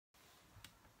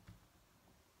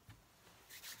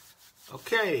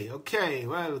Okay.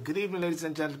 Well, good evening, ladies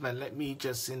and gentlemen. Let me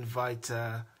just invite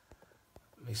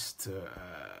Mr.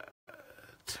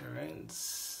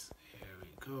 Terence. Here we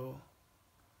go.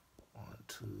 1,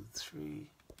 2, 3.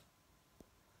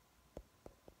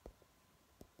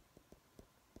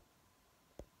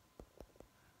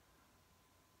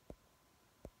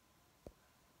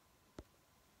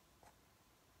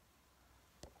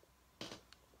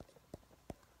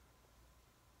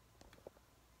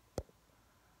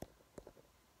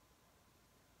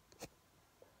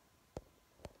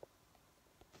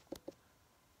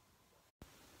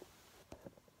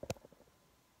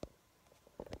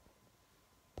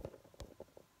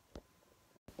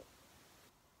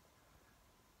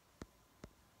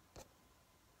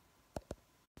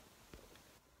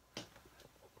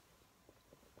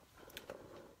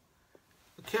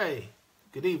 Okay,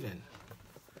 good evening,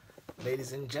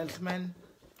 ladies and gentlemen.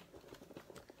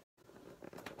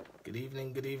 Good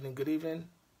evening. Good evening. Good evening,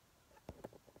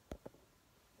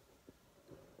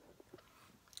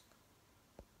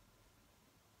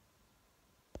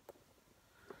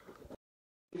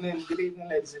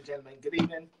 ladies and gentlemen. Good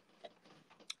evening.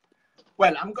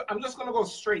 Well, I'm just going to go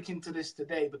straight into this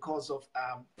today because of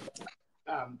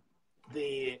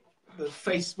the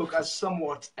Facebook has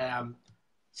somewhat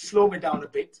slowed me down a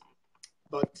bit,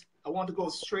 but I want to go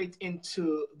straight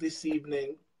into this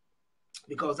evening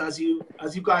because as you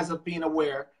guys have been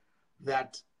aware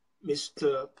that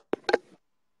the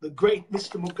great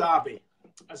Mr. Mugabe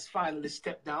has finally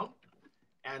stepped down,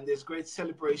 and there's great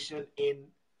celebration in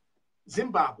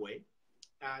Zimbabwe.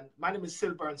 And my name is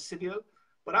SYLBOURNE,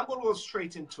 but I'm going to go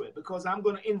straight into it because I'm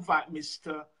going to invite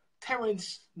Mr.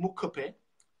 Terence Mukupe,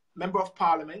 Member of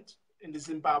Parliament in the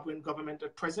Zimbabwean government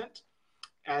at present,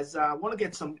 as I want to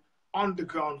get some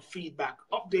on-the-ground feedback,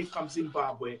 update from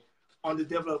Zimbabwe on the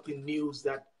developing news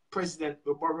that President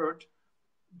Robert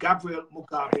Gabriel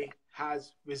Mugabe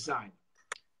has resigned.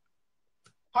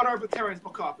 Honorable Terence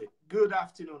Mukupe, good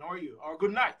afternoon. How are you? Or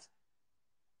good night.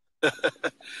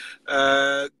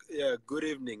 Yeah, good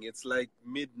evening. It's like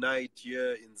midnight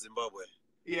here in Zimbabwe.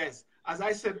 Yes. As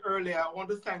I said earlier, I want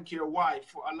to thank your wife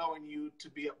for allowing you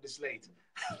to be up this late.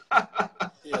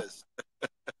 Yes.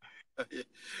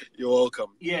 You're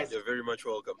welcome. Yes. You're very much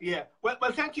welcome. Yeah. Well,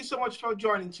 thank you so much for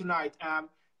joining tonight.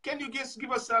 Can you just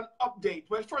give us an update?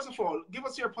 Well, first of all, give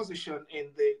us your position in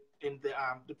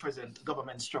the present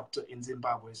government structure in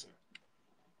Zimbabwe, sir.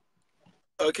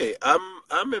 Okay,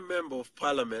 I'm a member of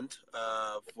Parliament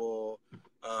for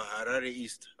Harare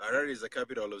East. Harare is the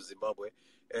capital of Zimbabwe,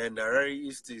 and Harare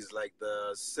East is like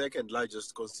the second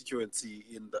largest constituency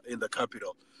in the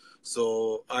capital.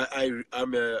 So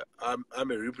I'm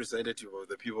a representative of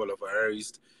the people of Harare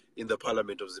East in the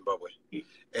Parliament of Zimbabwe,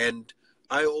 and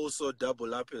I also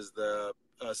double up as the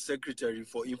Secretary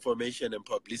for Information and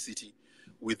Publicity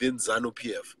within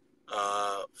ZANU-PF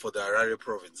for the Harare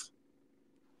province.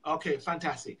 Okay,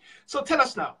 fantastic. So tell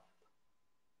us now.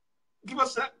 Give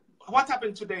us what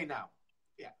happened today now.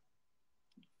 Yeah.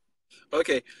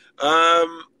 Okay.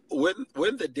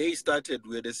 When the day started,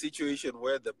 we had a situation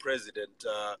where the president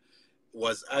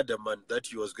was adamant that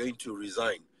he was going to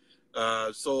resign.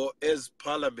 So as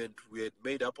Parliament, we had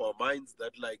made up our minds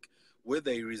that like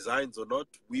whether he resigns or not,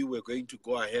 we were going to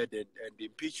go ahead and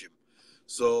impeach him.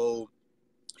 So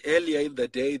earlier in the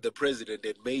day, the president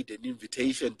had made an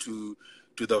invitation to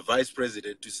the vice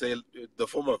president, to say the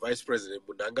former vice president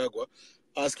Mnangagwa,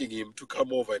 asking him to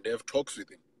come over and have talks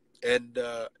with him. And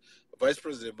Vice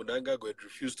President Mnangagwa had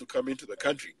refused to come into the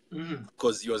country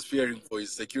because he was fearing for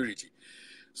his security.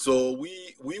 So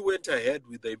we went ahead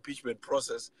with the impeachment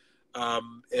process,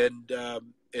 and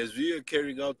as we were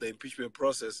carrying out the impeachment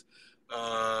process,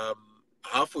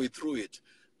 halfway through it,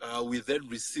 we then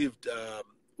received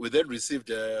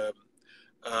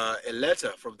a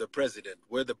letter from the president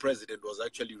where the president was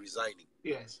actually resigning.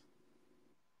 Yes.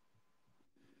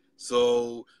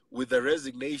 So with the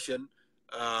resignation,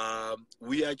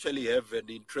 we actually have an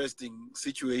interesting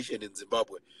situation in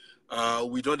Zimbabwe.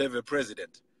 We don't have a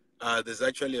president. There's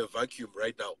actually a vacuum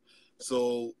right now.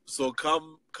 So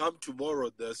come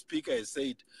tomorrow, the speaker has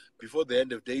said before the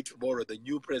end of the day tomorrow, the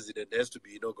new president has to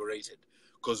be inaugurated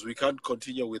because we can't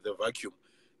continue with the vacuum.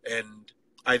 And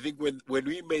I think when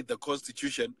we made the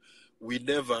constitution, we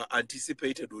never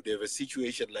anticipated we'd have a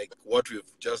situation like what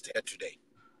we've just had today.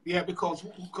 Yeah, because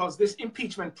this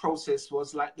impeachment process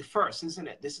was like the first, isn't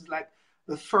it? This is like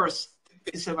the first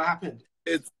it's ever happened.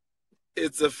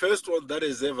 It's the first one that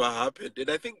has ever happened. And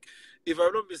I think, if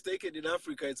I'm not mistaken, in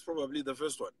Africa, it's probably the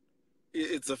first one.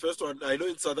 It's the first one. I know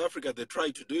in South Africa, they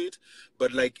tried to do it,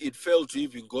 but like it failed to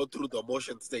even go through the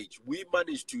motion stage. We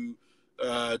managed to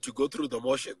to go through the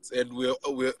motions, and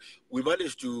we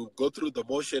managed to go through the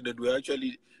motion, and we're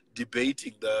actually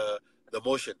debating the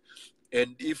motion.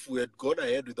 And if we had gone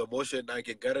ahead with the motion, I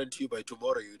can guarantee you by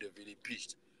tomorrow you would have been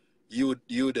impeached. You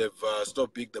would have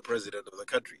stopped being the president of the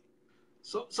country.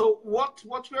 So what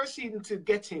we're seeing to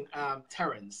getting,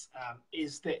 Terence,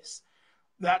 is this,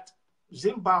 that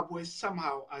Zimbabwe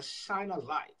somehow has shined a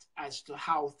light as to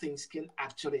how things can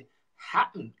actually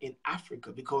happen in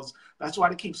Africa, because that's why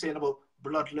they keep saying about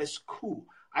bloodless coup.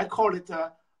 I call it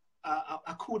a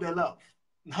coup de love.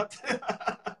 Not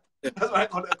that's what I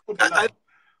call it, a coup de love.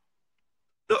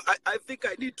 I think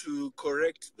I need to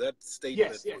correct that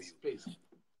statement for you. Yes, please.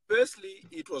 Firstly,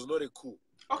 it was not a coup.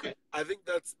 Okay. I think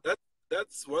that's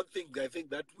one thing I think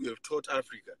that we have taught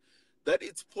Africa, that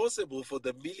it's possible for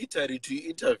the military to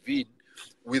intervene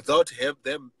without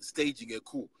them staging a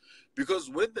coup. Because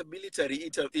when the military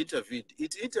intervened,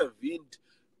 it intervened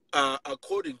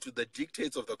according to the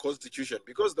dictates of the Constitution.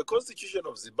 Because the Constitution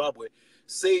of Zimbabwe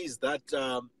says that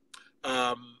the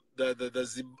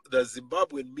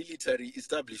Zimbabwean military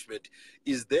establishment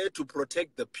is there to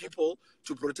protect the people,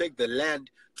 to protect the land,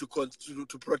 to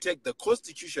protect the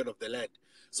constitution of the land.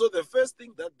 So the first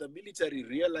thing that the military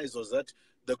realized was that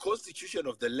the constitution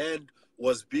of the land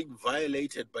was being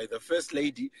violated by the First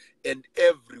Lady and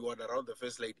everyone around the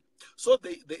First Lady. So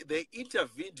they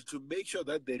intervened to make sure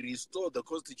that they restore the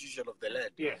constitution of the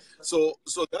land. Yes. So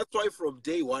that's why from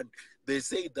day one, they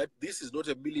say that this is not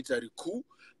a military coup.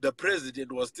 The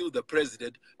president was still the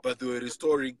president, but they were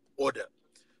restoring order.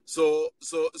 So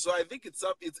I think it's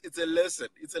a lesson.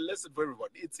 It's a lesson for everyone.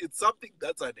 It's something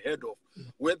that's unheard of,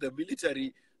 when the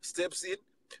military steps in,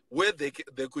 where they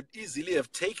could easily have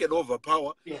taken over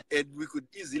power, and we could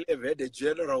easily have had a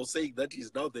general saying that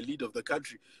he's now the leader of the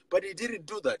country. But he didn't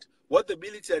do that. What the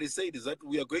military said is that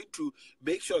we are going to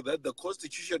make sure that the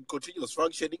constitution continues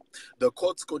functioning, the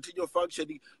courts continue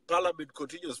functioning, parliament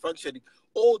continues functioning,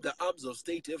 all the arms of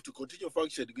state have to continue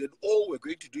functioning, and all we're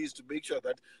going to do is to make sure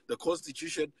that the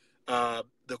constitution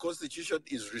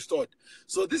is restored.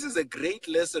 So this is a great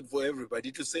lesson for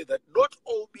everybody, to say that not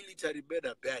all military men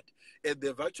are bad, and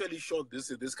they've actually shown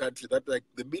this in this country, that like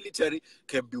the military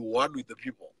can be one with the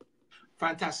people.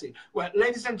 Fantastic. Well,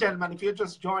 ladies and gentlemen, if you're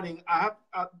just joining, I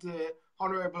have the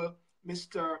Honorable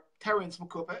Mr. Terence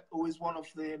Mukupe, who is one of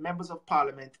the members of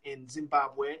parliament in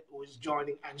Zimbabwe, who is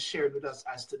joining and sharing with us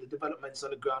as to the developments on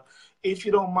the ground. If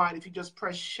you don't mind, if you just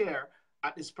press share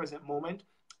at this present moment,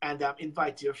 and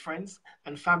invite your friends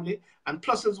and family. And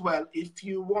plus as well, if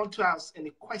you want to ask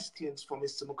any questions for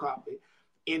Mr. Mugabe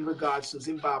in regards to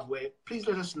Zimbabwe, please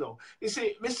let us know. You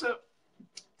see, Mr.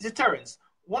 Terence,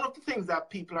 one of the things that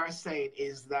people are saying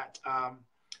is that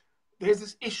there's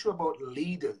this issue about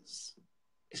leaders,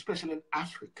 especially in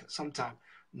Africa, sometimes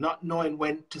not knowing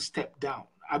when to step down.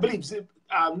 I believe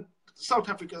South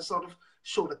Africa sort of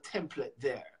showed a template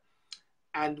there.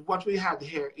 And what we had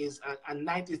here is a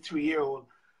 93-year-old,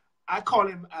 I call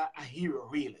him a hero,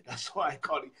 really. That's what I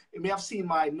call him. You may have seen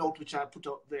my note, which I put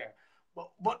up there.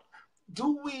 But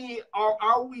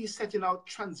are we setting out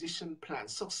transition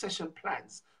plans, succession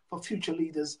plans for future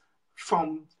leaders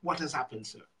from what has happened,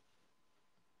 sir?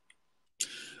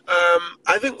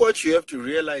 I think what you have to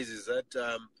realize is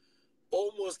that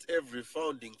almost every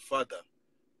founding father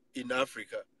in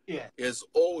Africa has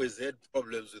always had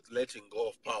problems with letting go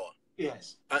of power.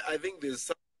 Yes. I think there's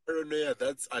some paranoia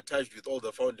that's attached with all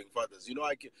the founding fathers. You know,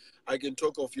 I can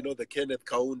talk of, you know, the Kenneth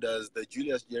Kaundas, the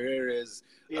Julius Nyereres,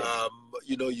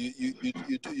 you know,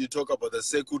 you talk about the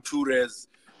Sekou Toures,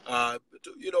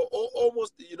 you know,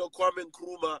 almost, you know, Kwame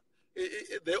Nkrumah.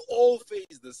 They all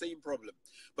face the same problem.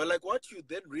 But like what you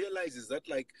then realize is that,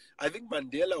 like, I think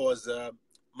Mandela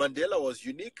was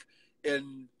unique,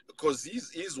 and because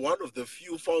he's one of the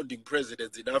few founding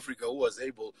presidents in Africa who was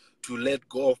able to let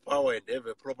go of power and have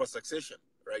a proper succession,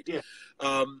 right? Yeah.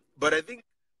 But I think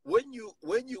when you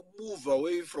move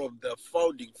away from the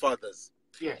founding fathers,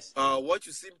 yes, what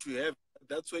you seem to have,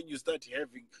 that's when you start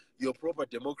having your proper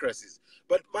democracies.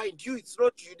 But mind you, it's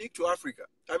not unique to Africa.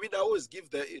 I mean, I always give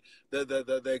the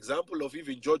example of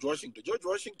even George Washington. George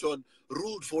Washington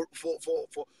ruled for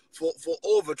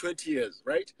over 20 years,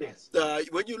 right? Yes.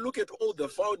 When you look at all the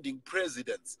founding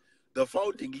presidents, the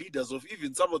founding leaders of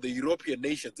even some of the European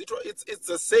nations, it's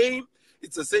the same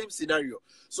scenario.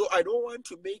 So I don't want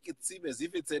to make it seem as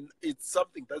if it's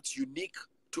something that's unique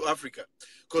to Africa,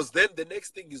 because then the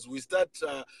next thing is we start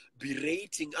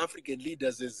berating African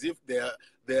leaders as if they're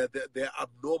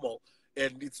abnormal,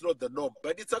 and it's not the norm.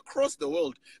 But it's across the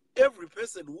world. Every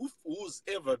person who's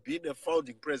ever been a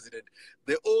founding president,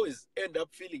 they always end up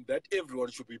feeling that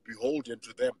everyone should be beholden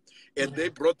to them, and they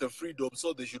brought the freedom,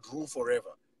 so they should rule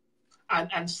forever.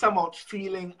 and somewhat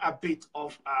feeling a bit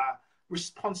of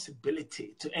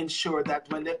responsibility to ensure that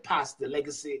when they pass the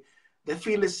legacy, they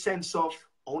feel a sense of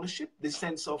ownership, this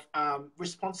sense of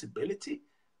responsibility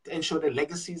to ensure the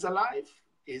legacy is alive.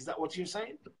 Is that what you're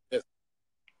saying? Yes.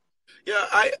 Yeah,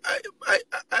 I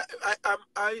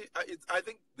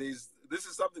think this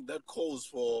is something that calls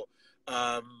for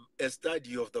a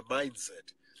study of the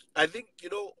mindset. I think,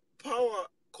 power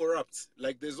corrupts.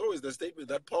 Like, there's always the statement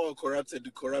that power corrupts, and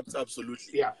it corrupts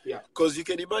absolutely. Yeah, yeah. Because you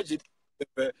can imagine,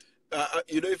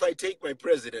 if I take my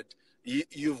president,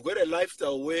 you've got a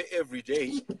lifestyle where every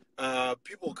day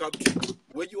people come to you.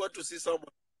 When you want to see someone,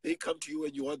 they come to you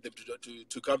when you want them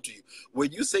to come to you.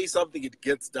 When you say something, it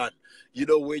gets done.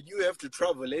 When you have to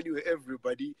travel anywhere,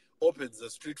 everybody opens the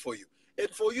street for you. And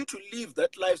for you to live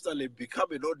that lifestyle and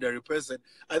become an ordinary person,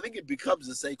 I think it becomes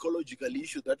a psychological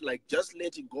issue that, like, just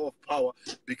letting go of power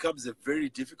becomes a very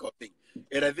difficult thing.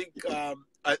 And I think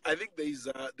I think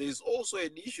there's also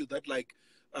an issue that, like,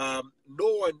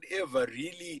 no one ever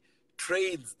really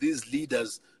trains these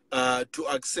leaders to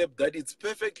accept that it's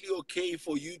perfectly okay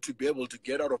for you to be able to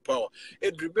get out of power.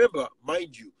 And remember,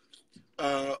 mind you,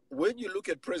 when you look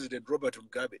at President Robert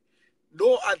Mugabe,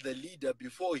 no other leader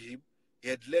before him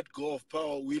had let go of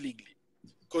power willingly.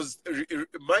 Because,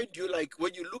 mind you, like,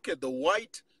 when you look at the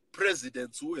white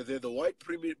presidents who were there, the white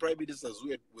prime ministers who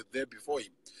were there before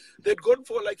him, they'd gone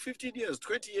for like 15 years,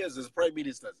 20 years as prime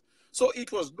ministers. So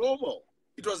it was normal.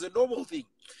 It was a normal thing.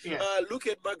 Yeah. Look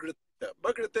at Margaret Thatcher.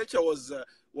 Margaret Thatcher was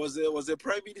a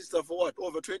prime minister for what,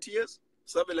 over 20 years?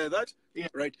 Something like that? Yeah.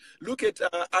 Right. Look at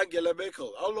Angela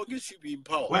Merkel. How long has she been in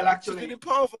power? Well, actually, she's been in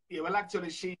power for... Yeah, well,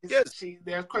 actually, Yes.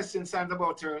 There are questions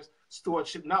about her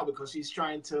stewardship now because she's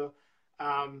trying to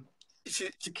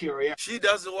secure. Yeah. She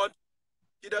doesn't want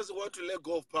to let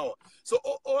go of power. So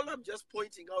all I'm just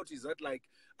pointing out is that, like,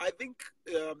 I think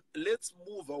let's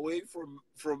move away from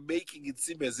making it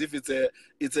seem as if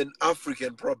it's an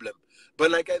African problem.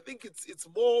 But, like, I think it's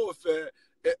more of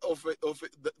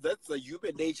that's the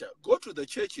human nature. Go to the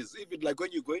churches, even like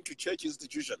when you go into church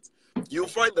institutions, you'll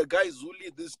find the guys who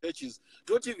lead these churches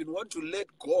don't even want to let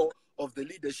go of the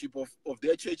leadership of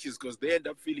their churches because they end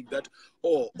up feeling that,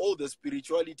 all the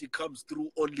spirituality comes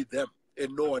through only them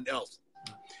and no one else.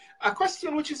 A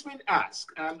question which has been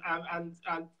asked, and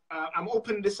I'm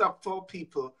opening this up for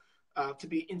people to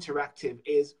be interactive,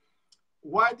 is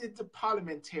why did the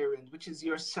parliamentarians, which is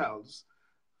yourselves,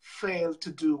 fail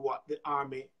to do what the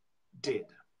army did?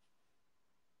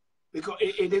 Because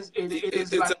it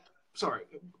is like, sorry,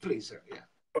 please, sir.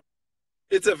 Yeah.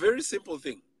 It's a very simple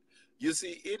thing. You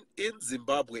see, in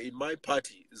Zimbabwe, in my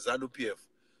party, ZANU-PF,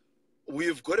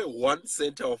 we've got a one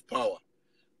center of power.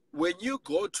 When you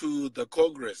go to the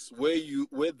Congress where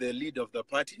the leader of the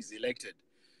party is elected,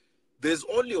 there's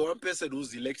only one person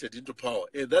who's elected into power,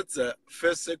 and that's the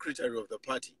first secretary of the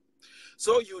party.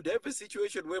 So you'd have a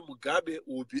situation where Mugabe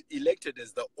will be elected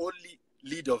as the only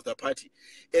leader of the party,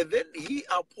 and then he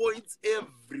appoints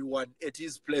everyone at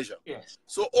his pleasure. Yes.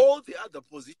 So all the other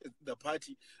positions in the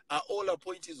party are all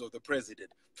appointees of the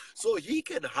president. So he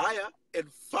can hire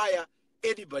and fire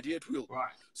anybody at will.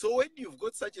 Right. So when you've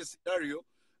got such a scenario,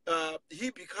 he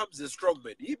becomes a strong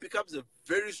man. He becomes a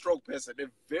very strong person,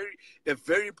 a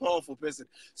very powerful person.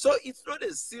 So it's not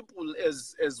as simple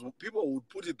as people would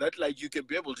put it, that, like, you can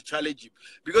be able to challenge him.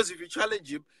 Because if you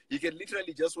challenge him, he can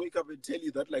literally just wake up and tell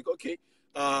you that, like, okay,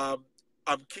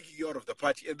 I'm kicking you out of the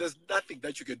party, and there's nothing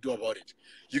that you can do about it.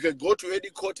 You can go to any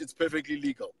court, it's perfectly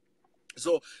legal.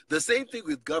 So the same thing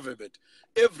with government.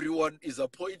 Everyone is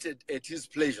appointed at his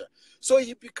pleasure. So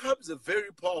he becomes a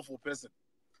very powerful person.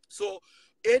 So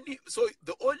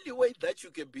the only way that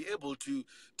you can be able to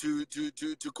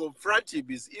confront him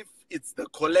is if it's the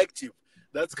collective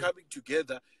that's coming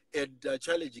together and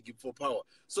challenging him for power.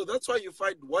 So that's why you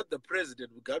find what the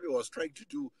President Mugabe was trying to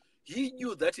do. He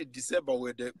knew that in December we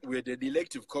had an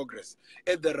elective Congress,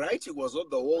 and the writing was on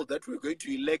the wall that we're going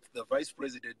to elect the Vice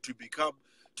President to become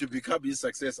his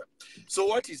successor. So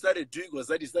what he started doing was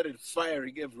that he started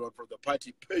firing everyone from the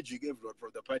party, purging everyone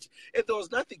from the party. And there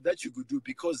was nothing that you could do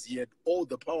because he had all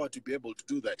the power to be able to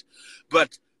do that.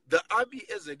 But the army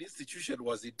as an institution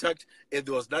was intact, and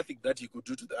there was nothing that he could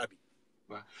do to the army.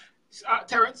 Well,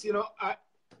 Terence,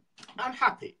 I'm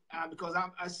happy because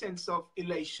I'm a sense of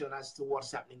elation as to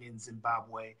what's happening in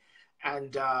Zimbabwe.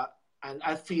 And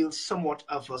I feel somewhat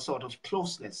of a sort of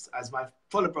closeness as my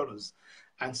fellow brothers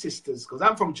and sisters, because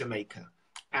I'm from Jamaica.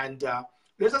 And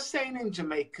there's a saying in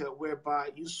Jamaica whereby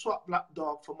you swap black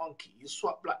dog for monkey. You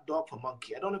swap black dog for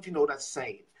monkey. I don't know if you know that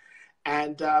saying.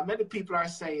 And many people are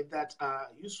saying that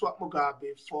you swap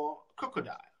Mugabe for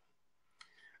crocodile.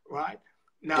 Right?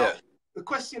 Now, The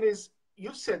question is,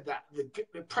 you said that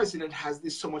the president has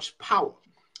this so much power.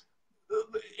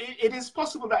 It is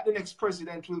possible that the next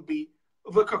president will be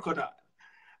the crocodile.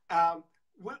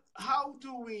 How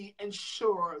do we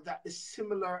ensure that the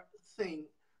similar thing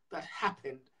that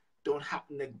happened don't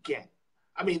happen again?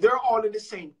 I mean, they're all in the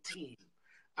same team,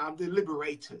 the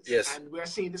liberators, yes, and we're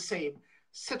seeing the same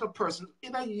set of persons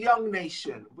in a young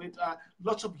nation with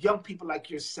lots of young people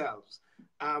like yourselves.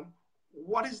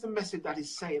 What is the message that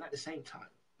he's saying at the same time?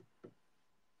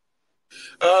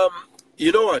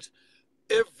 You know what?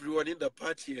 Everyone in the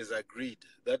party has agreed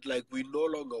that, like, we no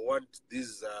longer want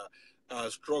these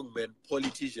strongmen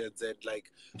politicians, and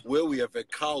like where we have a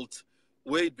cult,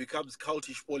 where it becomes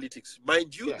cultish politics.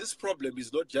 Mind you, this problem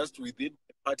is not just within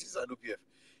the party ZANU-PF.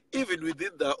 Even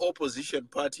within the opposition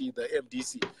party, the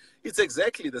MDC, it's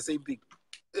exactly the same thing.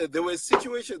 There were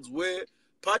situations where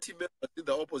party members in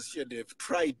the opposition have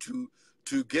tried to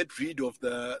get rid of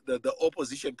the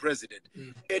opposition president,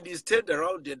 and he's turned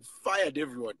around and fired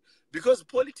everyone, because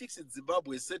politics in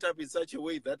Zimbabwe is set up in such a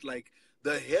way that, like,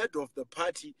 the head of the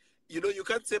party, you know, you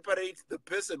can't separate the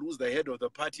person who's the head of the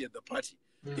party and the party.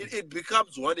 It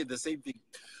becomes one and the same thing.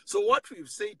 So what we've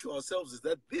said to ourselves is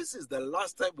that this is the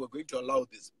last time we're going to allow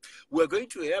this. We're going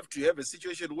to have a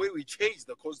situation where we change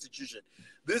the constitution.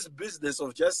 This business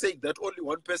of just saying that only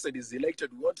one person is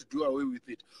elected, we want to do away with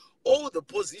it. All the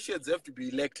positions have to be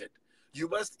elected. You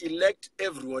must elect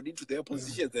everyone into their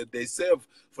positions, and they serve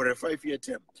for a 5-year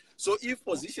term. So if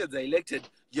positions are elected,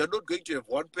 you're not going to have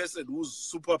one person who's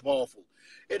super powerful.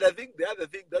 And I think the other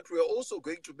thing that we're also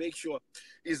going to make sure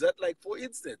is that, like, for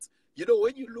instance, you know,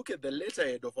 when you look at the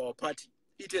letterhead of our party,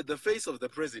 it had the face of the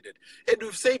president. And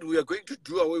we've said we are going to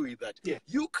do away with that. Yeah.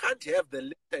 You can't have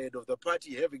the letterhead of the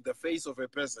party having the face of a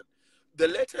person. The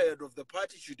letterhead of the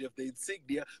party should have the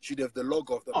insignia, should have the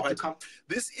logo of the party.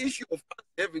 This issue of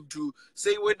having to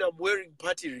say, when I'm wearing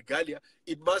party regalia,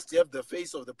 it must have the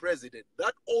face of the president,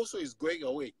 that also is going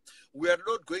away. We are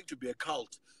not going to be a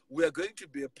cult. We are going to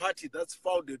be a party that's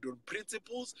founded on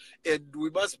principles, and we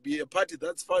must be a party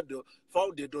that's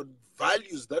founded on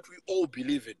values that we all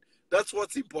believe in. That's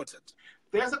what's important.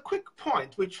 There's a quick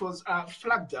point which was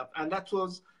flagged up, and that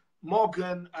was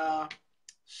Morgan,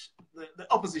 the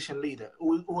opposition leader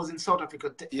who was in South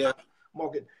Africa,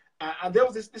 Morgan. And there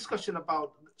was this discussion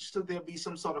about should there be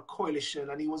some sort of coalition,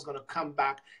 and he was going to come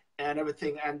back and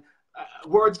everything. And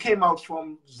words came out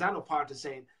from ZANU party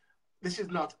saying, this is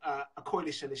not a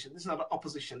coalition issue. This is not an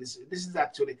opposition issue. This is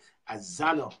actually a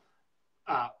ZANU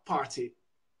party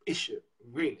issue,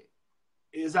 really.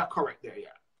 Is that correct there?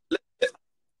 Yeah.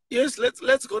 Yes,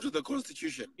 let's go to the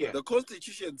Constitution. Yeah. The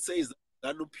Constitution says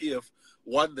that ZANU-PF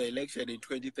won the election in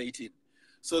 2013.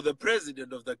 So the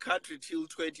president of the country till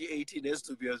 2018 has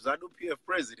to be a ZANU-PF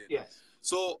president. Yes.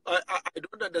 So I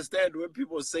don't understand when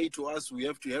people say to us we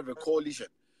have to have a coalition.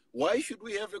 Why should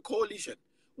we have a coalition?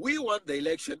 We won the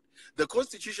election. The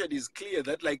Constitution is clear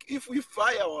that, like, if we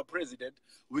fire our president,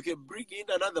 we can bring in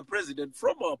another president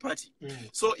from our party.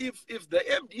 So if the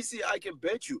MDC, I can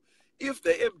bet you, if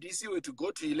the MDC were to go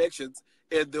to elections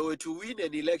and they were to win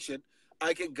an election,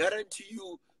 I can guarantee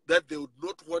you that they would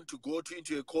not want to go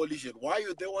into a coalition. Why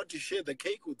would they want to share the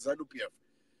cake with ZANU-PF?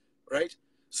 Right?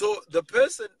 So the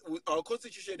person, our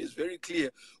Constitution is very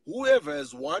clear. Whoever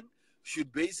has won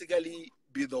should basically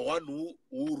be the one who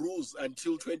rules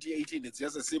until 2018. It's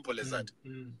just as simple as that.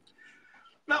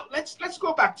 Now, let's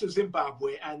go back to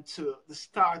Zimbabwe and to the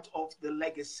start of the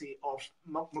legacy of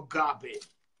Mugabe,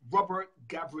 Robert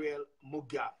Gabriel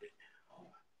Mugabe.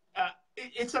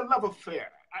 It's a love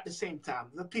affair at the same time.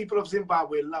 The people of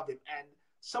Zimbabwe love him, and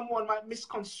someone might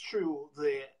misconstrue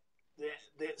the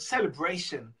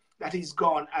celebration that he's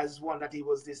gone as one that he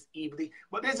was this evening.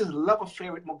 But there's a love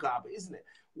affair with Mugabe, isn't it?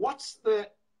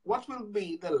 What will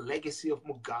be the legacy of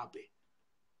Mugabe,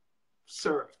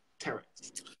 Sir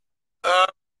Terence?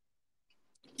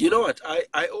 You know what?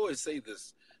 I always say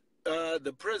this.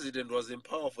 The president was in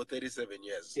power for 37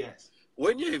 years. Yes.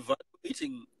 When you're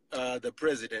evaluating the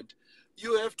president,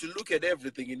 you have to look at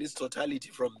everything in its totality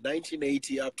from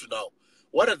 1980 up to now.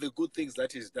 What are the good things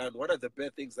that he's done? What are the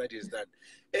bad things that he's done?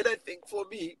 And I think for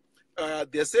me,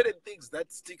 there are certain things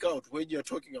that stick out when you're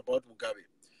talking about Mugabe.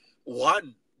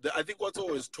 One, I think what's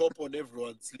always top on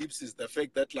everyone's lips is the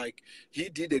fact that, like, he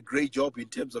did a great job in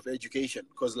terms of education,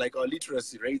 because, like, our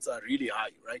literacy rates are really high,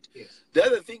 right? Yes. The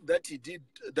other thing that he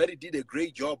did a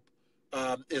great job,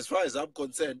 as far as I'm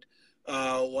concerned,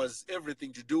 was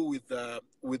everything to do with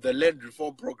the land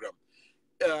reform program.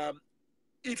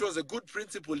 It was a good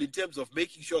principle in terms of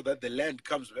making sure that the land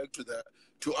comes back to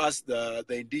to us, the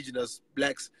indigenous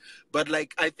blacks. But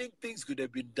like, I think things could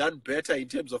have been done better in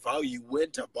terms of how he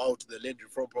went about the land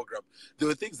reform program. There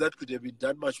were things that could have been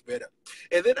done much better.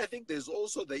 And then I think there's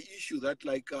also the issue that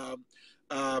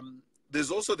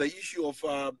there's also the issue of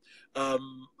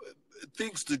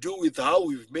things to do with how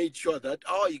we've made sure that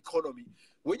our economy,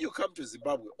 when you come to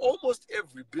Zimbabwe, almost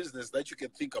every business that you can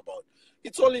think about,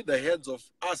 it's all in the hands of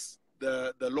us,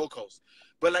 the locals.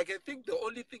 But like, I think the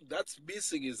only thing that's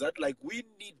missing is that like, we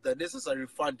need the necessary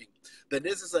funding, the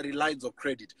necessary lines of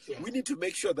credit. Yes. We need to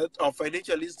make sure that our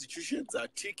financial institutions are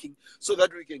ticking so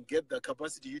that we can get the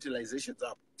capacity utilizations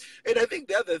up. And I think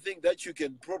the other thing that you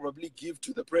can probably give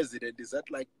to the president is that,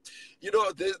 like, you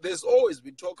know, there's always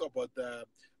been talk about the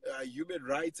human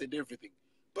rights and everything.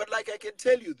 But like, I can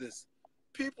tell you this,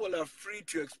 people are free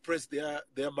to express their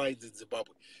minds in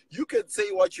Zimbabwe. You can say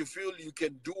what you feel, you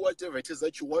can do whatever it is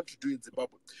that you want to do in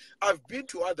Zimbabwe. I've been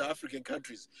to other African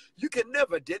countries. You can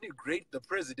never denigrate the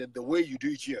president the way you do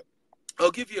it here.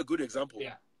 I'll give you a good example.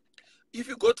 Yeah. If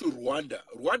you go to Rwanda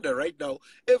right now,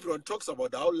 everyone talks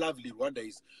about how lovely Rwanda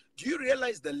is. Do you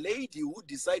realize the lady who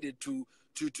decided to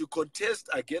contest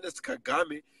against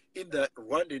Kagame in the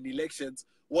Rwandan elections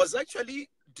was actually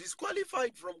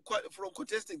disqualified from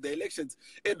contesting the elections,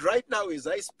 and right now, as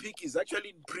I speak, is actually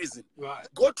in prison. Right.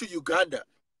 Go to Uganda,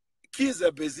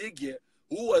 Kizza Besigye,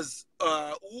 who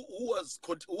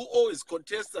always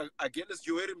contests against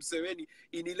Yoweri Museveni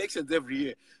in elections every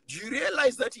year. Do you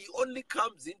realize that he only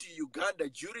comes into Uganda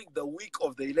during the week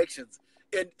of the elections,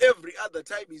 and every other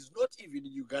time he's not even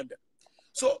in Uganda?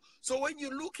 So when you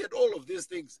look at all of these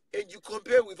things and you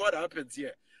compare with what happens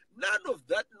here, none of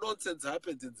that nonsense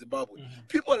happens in Zimbabwe. Mm-hmm.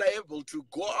 People are able to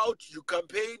go out, you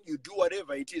campaign, you do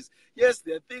whatever it is. Yes,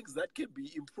 there are things that can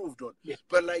be improved on,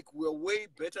 but like, we're way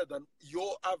better than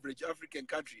your average African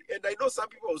country. And I know some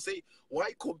people will say,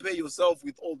 why compare yourself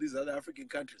with all these other African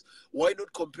countries? Why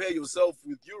not compare yourself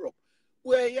with Europe?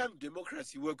 We're a young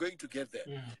democracy. We're going to get there.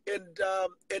 And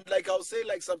like, I'll say,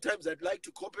 like, sometimes I'd like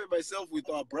to compare myself with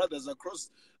our brothers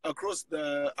across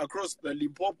the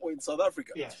Limpopo in South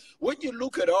Africa. Yes. When you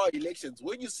look at our elections,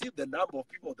 when you see the number of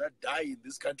people that die in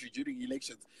this country during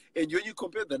elections, and when you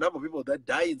compare the number of people that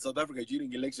die in South Africa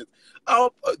during elections,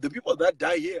 the people that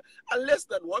die here are less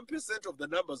than 1% of the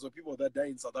numbers of people that die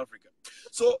in South Africa.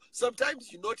 So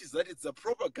sometimes you notice that it's the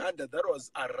propaganda that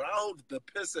was around the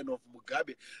person of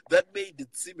Mugabe that made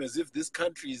it seem as if this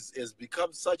country has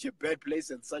become such a bad place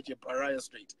and such a pariah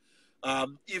state.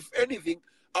 If anything,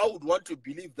 I would want to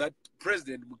believe that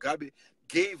President Mugabe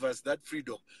gave us that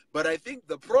freedom. But I think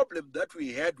the problem that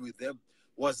we had with them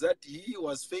was that he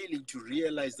was failing to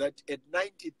realize that at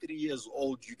 93 years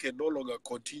old, you can no longer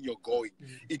continue going.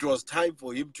 Mm-hmm. It was time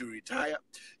for him to retire.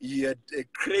 He had a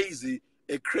crazy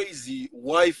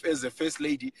wife as a first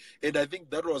lady. And I think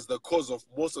that was the cause of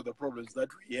most of the problems that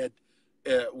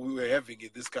we were having in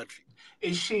this country.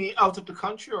 Is she out of the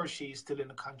country, or is she still in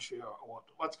the country, or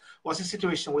what? What's the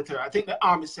situation with her? I think the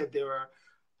army said they were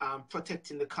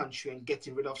protecting the country and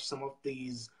getting rid of some of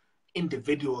these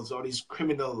individuals or these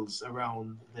criminals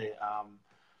around the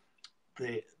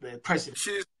president.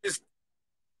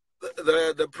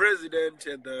 The president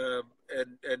and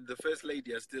the first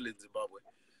lady are still in Zimbabwe.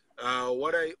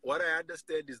 What I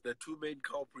understand is the two main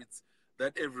culprits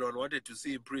that everyone wanted to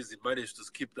see in prison managed to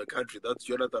skip the country. That's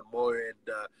Jonathan Moore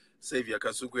and Xavier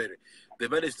Kasukwere. They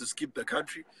managed to skip the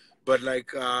country, but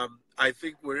like, I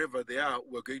think wherever they are,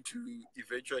 we're going to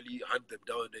eventually hunt them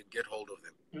down and get hold of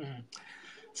them. Mm-hmm.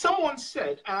 Someone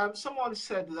said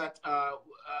that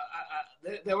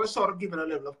they were sort of given a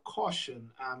level of caution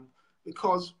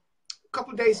because a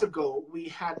couple of days ago we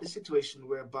had the situation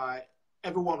whereby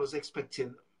everyone was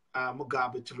expecting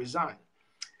Mugabe to resign,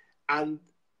 and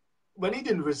when he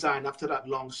didn't resign after that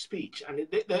long speech, and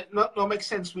it not makes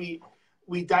sense we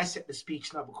dissect the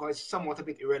speech now because it's somewhat a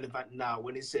bit irrelevant now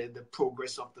when he said the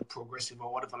progress of the progressive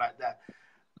or whatever like that.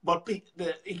 But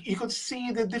you could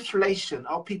see the deflation,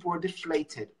 how people were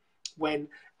deflated when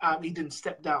he didn't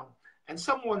step down. And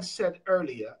someone said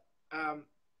earlier,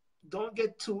 don't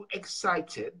get too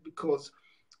excited because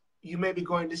you may be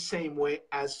going the same way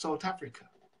as South Africa,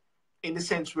 in the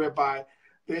sense whereby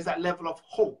there's that level of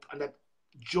hope and that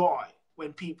joy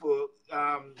when people,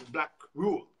 black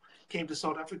rule, came to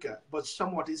South Africa, but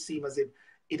somewhat it seems as if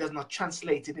it has not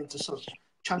translated into such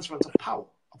transference of power,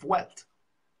 of wealth.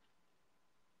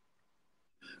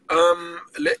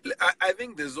 I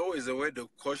think there's always a word of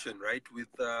caution, right, with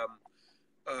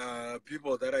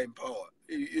people that are in power.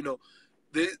 You know,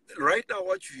 right now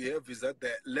what you have is that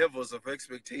the levels of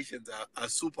expectations are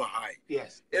super high.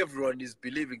 Yes. Everyone is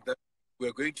believing that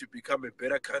we're going to become a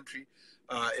better country,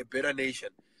 a better nation.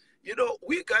 You know,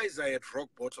 we guys are at rock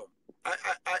bottom.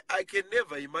 I can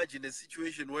never imagine a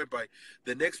situation whereby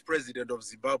the next president of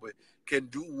Zimbabwe can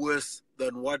do worse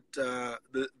than what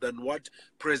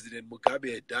President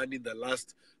Mugabe had done in the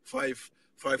last five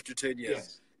to 10 years.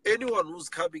 Yes. Anyone who's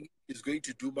coming is going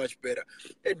to do much better.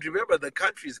 And remember, the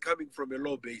country is coming from a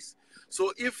low base.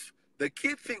 So if the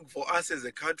key thing for us as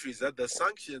a country is that the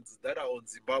sanctions that are on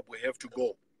Zimbabwe have to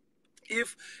go.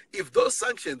 If those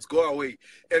sanctions go away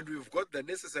and we've got the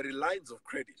necessary lines of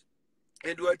credit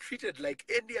and we are treated like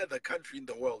any other country in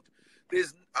the world,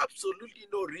 there's absolutely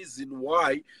no reason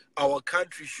why our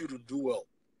country shouldn't do well.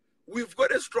 We've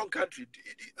got a strong country.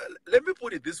 Let me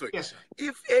put it this way. Yes, sir.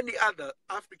 If any other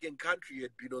African country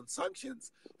had been on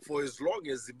sanctions for as long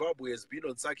as Zimbabwe has been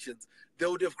on sanctions, they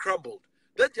would have crumbled.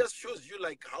 That just shows you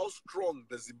like how strong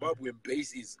the Zimbabwean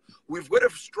base is. We've got a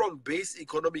strong base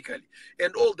economically,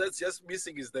 and all that's just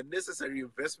missing is the necessary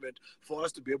investment for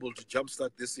us to be able to jumpstart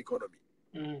this economy.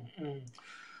 Mm-hmm.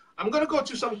 I'm going to go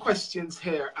to some questions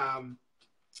here,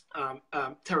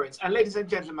 Terence. And ladies and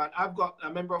gentlemen, I've got a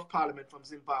member of parliament from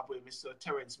Zimbabwe, Mr.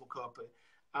 Terence Mukupe,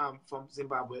 from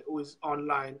Zimbabwe, who is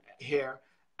online here.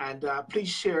 And please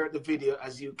share the video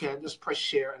as you can. Just press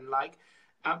share and like.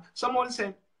 Someone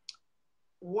said,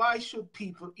 why should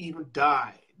people even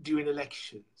die during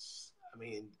elections? I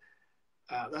mean,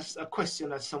 that's a question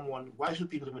that someone, why should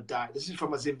people even die? This is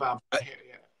from a Zimbabwe here.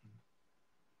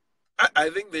 Yeah. I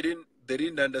think they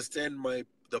didn't understand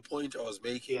the point I was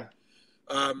making.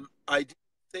 Yeah. I didn't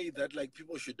say that like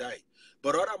people should die,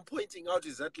 but what I'm pointing out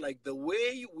is that like the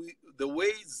way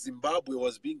Zimbabwe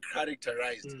was being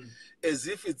characterized as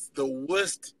if it's the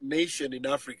worst nation in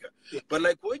Africa. Yeah. But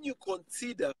like when you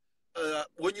consider,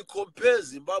 when you compare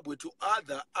Zimbabwe to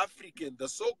other African, the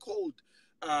so-called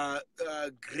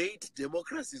great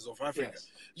democracies of Africa, yes,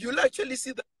 you'll actually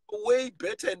see that way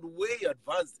better and way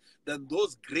advanced than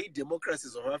those great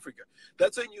democracies of Africa.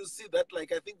 That's when you see that,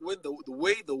 like, I think when the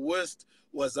way the West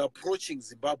was approaching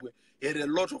Zimbabwe, it had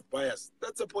a lot of bias.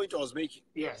 That's the point I was making.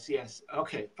 Yes, yes.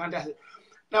 Okay, fantastic.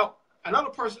 Now, another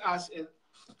person asked,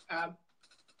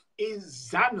 is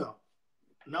ZANU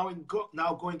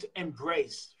now going to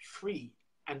embrace free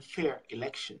and fair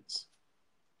elections?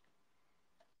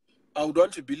 I would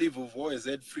want to believe we've always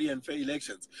had free and fair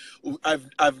elections.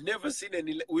 I've never seen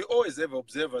any. We always have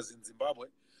observers in Zimbabwe.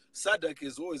 SADC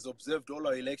has always observed all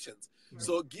our elections. Right.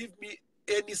 So give me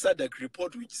any SADC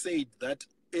report which said that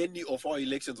any of our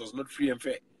elections was not free and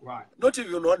fair. Right. Not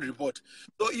even one report.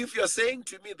 So if you're saying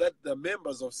to me that the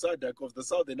members of SADC, of the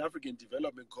Southern African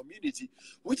Development Community,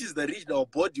 which is the regional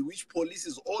body which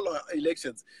polices all our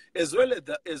elections, as well as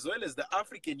the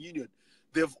African Union,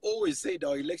 they've always said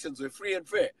our elections were free and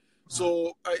fair.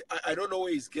 So I don't know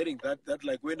where he's getting that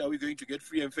like, when are we going to get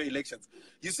free and fair elections?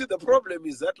 You see, the problem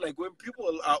is that like when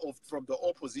people are from the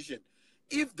opposition,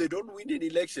 if they don't win an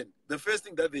election, the first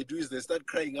thing that they do is they start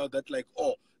crying out that like,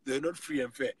 oh, they're not free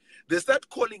and fair. They start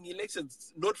calling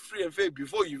elections not free and fair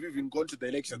before you've even gone to the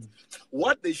elections.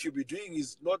 What they should be doing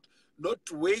is not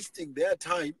wasting their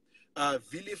time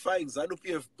vilifying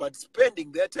ZANU-PF, but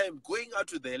spending their time going out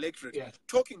to the electorate,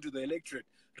 talking to the electorate,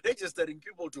 registering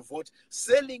people to vote,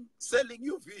 selling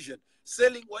your vision,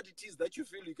 selling what it is that you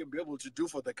feel you can be able to do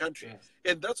for the country. Yes.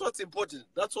 And that's what's important.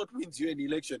 That's what wins you an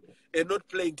election, and not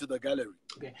playing to the gallery.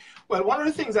 Okay. Well, one of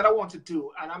the things that I want to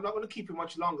do, and I'm not going to keep you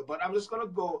much longer, but I'm just going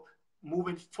to go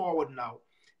moving forward now.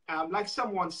 Like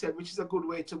someone said, which is a good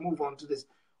way to move on to this,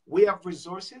 we have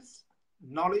resources,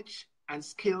 knowledge, and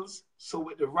skills. So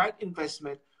with the right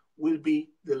investment, we'll be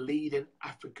the lead in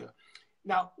Africa.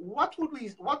 Now, what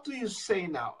do you say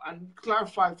now, and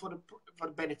clarify for the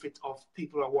benefit of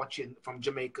people who are watching from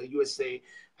Jamaica, USA,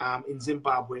 in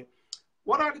Zimbabwe,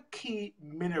 what are the key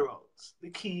minerals,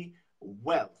 the key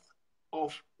wealth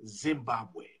of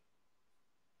Zimbabwe?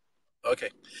 Okay.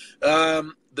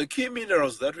 The key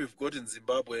minerals that we've got in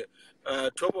Zimbabwe,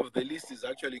 top of the list is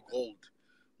actually gold.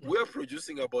 We're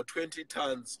producing about 20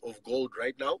 tons of gold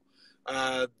right now.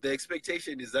 The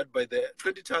expectation is that by the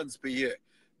 20 tons per year,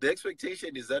 the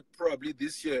expectation is that probably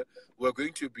this year we're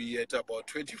going to be at about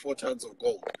 24 tons of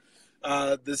gold.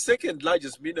 The second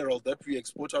largest mineral that we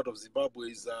export out of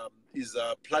Zimbabwe is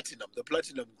platinum, the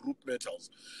platinum group metals.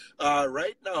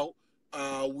 Right now,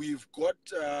 we've got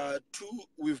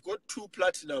two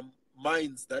platinum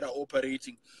mines that are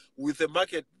operating with a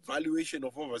market valuation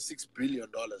of over $6 billion.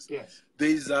 Yes.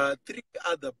 There's 3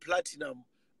 other platinum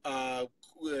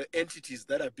entities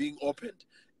that are being opened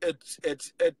at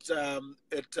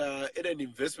an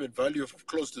investment value of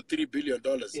close to $3 billion.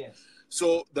 Yes.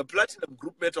 So the platinum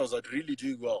group metals are really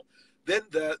doing well. Then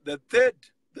the third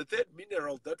the third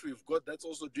mineral that we've got that's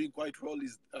also doing quite well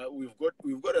is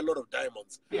we've got a lot of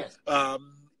diamonds. Yes.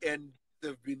 And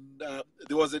they've been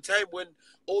there was a time when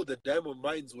all the diamond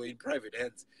mines were in private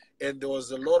hands, and there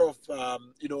was a lot of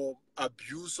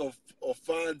abuse of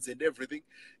funds and everything,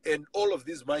 and all of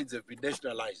these mines have been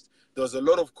nationalized. There was a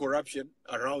lot of corruption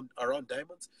around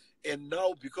diamonds, and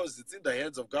now because it's in the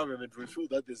hands of government, we feel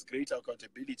that there's greater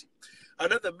accountability.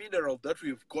 Another mineral that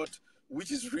we've got,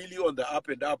 which is really on the up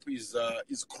and up, is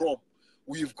chrome.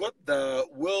 We've got the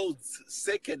world's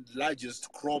second largest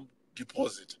chrome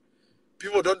deposit.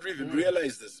 People don't even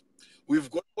realize this. We've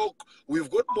got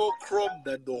more chrome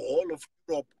than the whole of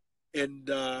Europe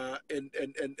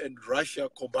and Russia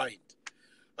combined.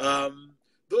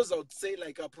 Those I would say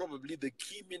are probably the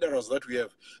key minerals that we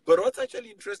have. But what's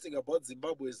actually interesting about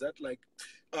Zimbabwe is that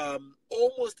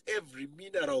almost every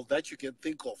mineral that you can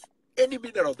think of, any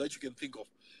mineral that you can think of,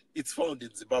 it's found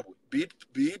in Zimbabwe. Be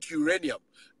it uranium,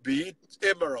 be it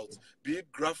emeralds, be it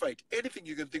graphite, anything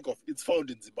you can think of, it's found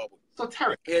in Zimbabwe. So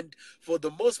Terence, and for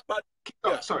the most part, keep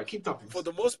talking. For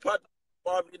the most part,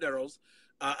 our minerals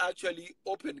are actually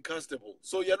open castable.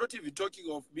 So you're not even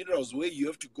talking of minerals where you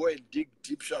have to go and dig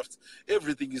deep shafts.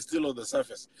 Everything is still on the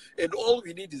surface. And all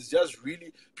we need is just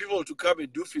really people to come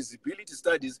and do feasibility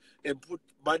studies and put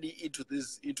money into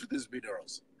these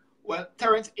minerals. Well,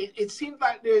 Terence, it seems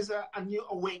like there's a new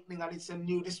awakening, and it's a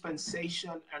new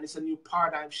dispensation, and it's a new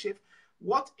paradigm shift.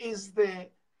 What is the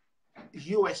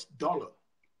US dollar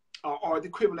or the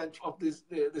equivalent of the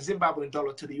Zimbabwean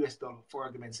dollar to the US dollar, for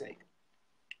argument's sake?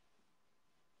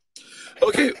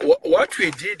 Okay, what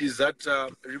we did is that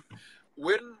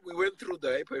when we went through the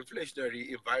hyperinflationary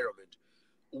environment,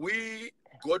 we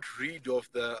got rid of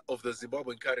the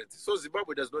Zimbabwean currency. So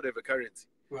Zimbabwe does not have a currency.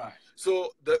 Right.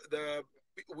 So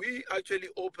we actually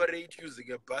operate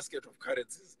using a basket of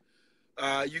currencies.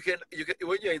 You can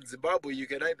when you're in Zimbabwe, you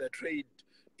can either trade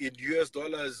in US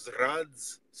dollars,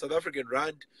 rands, South African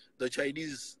rand, the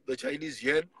Chinese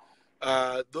yen.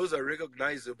 Those are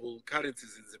recognizable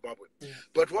currencies in Zimbabwe. Yeah.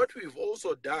 But what we've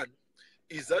also done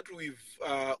is that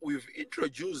we've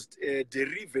introduced a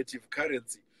derivative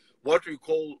currency, what we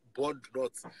call bond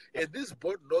notes. And these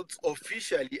bond notes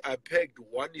officially are pegged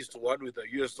 1:1 with the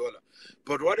US dollar.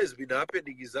 But what has been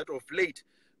happening is that of late,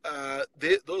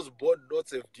 those bond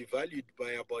notes have devalued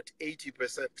by about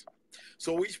 80%.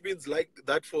 So which means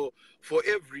that for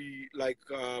every $1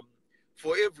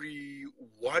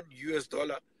 US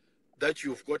that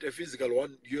you've got a physical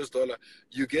 $1 US,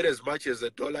 you get as much as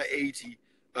 $1.80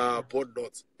 bond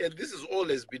notes. And this is all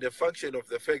has been a function of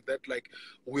the fact that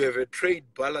we have a trade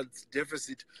balance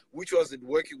deficit which wasn't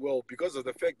working well because of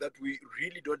the fact that we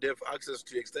really don't have access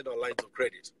to external lines of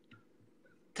credit.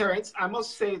 Terence, I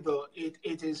must say though, it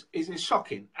is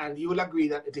shocking, and you will agree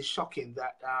that it is shocking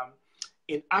that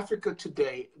in Africa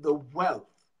today, the wealth,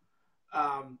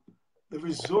 the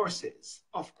resources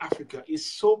of Africa is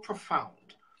so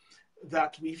profound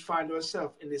that we find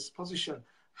ourselves in this position.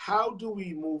 How do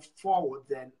we move forward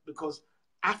then? Because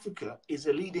Africa is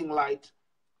a leading light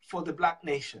for the Black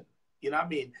nation. You know what I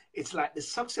mean? It's like the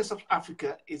success of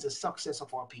Africa is the success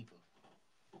of our people.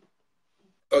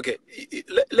 Okay,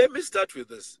 let me start with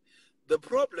this. The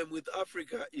problem with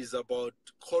Africa is about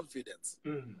confidence.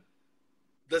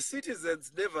 The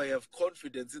citizens never have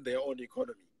confidence in their own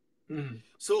economy.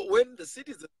 So when the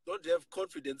citizens don't have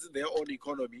confidence in their own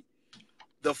economy,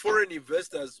 the foreign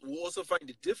investors will also find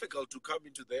it difficult to come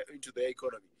into their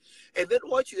economy. And then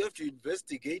what you have to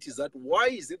investigate is that why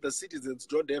is it the citizens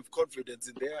don't have confidence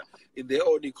in their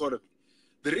own economy?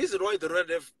 The reason why they don't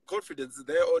have confidence in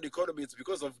their own economy is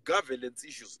because of governance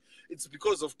issues. It's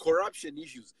because of corruption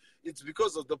issues. It's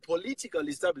because of the political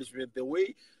establishment, the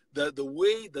way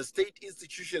the state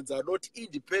institutions are not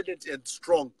independent and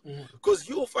strong. Because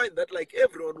you'll find that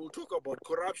everyone will talk about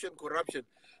corruption,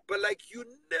 but you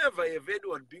never have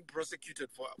anyone being prosecuted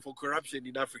for corruption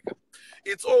in Africa.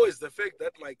 It's always the fact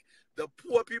that the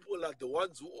poor people are the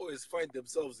ones who always find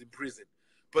themselves in prison.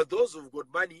 But those who've got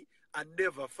money are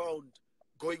never found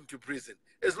going to prison.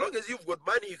 As long as you've got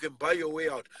money, you can buy your way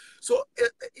out. So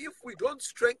if we don't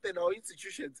strengthen our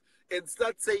institutions and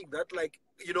start saying that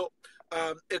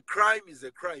a crime is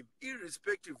a crime,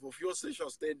 irrespective of your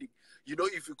social standing,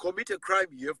 if you commit a crime,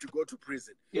 you have to go to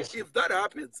prison. Yes. If that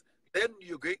happens, then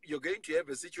you're going to have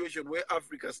a situation where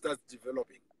Africa starts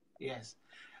developing. Yes.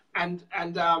 And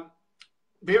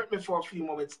bear with me for a few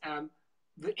moments.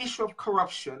 The issue of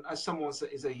corruption, as someone said,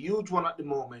 is a huge one at the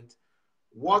moment.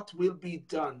 What will be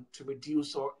done to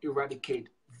reduce or eradicate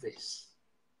this?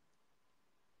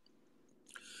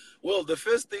 Well, the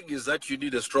first thing is that you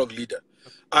need a strong leader.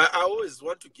 I always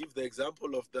want to give the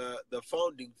example of the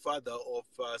founding father of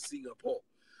Singapore.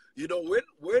 You know,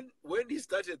 when he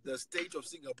started the state of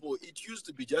Singapore, it used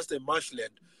to be just a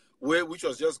marshland which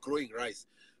was just growing rice.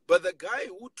 But the guy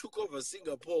who took over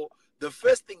Singapore, the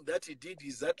first thing that he did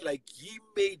is that, like, he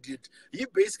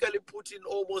basically put in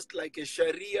almost like a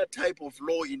Sharia type of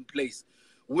law in place,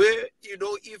 where, you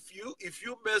know, if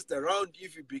you messed around,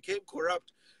 if you became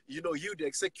corrupt, you know, you'd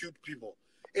execute people.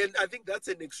 And I think that's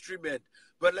an extreme end.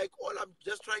 But, like, all I'm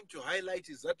just trying to highlight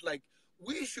is that, like,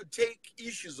 we should take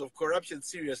issues of corruption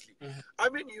seriously. I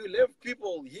mean, you have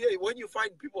people here, when you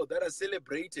find people that are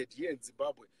celebrated here in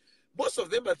Zimbabwe, most of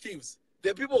them are thieves.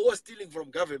 They're people who are stealing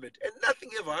from government, and nothing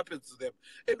ever happens to them.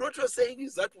 And what we're saying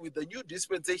is that with the new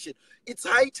dispensation, it's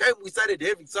high time we started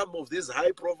having some of these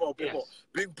high-profile people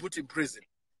being put in prison.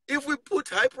 If we put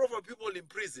high-profile people in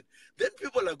prison, then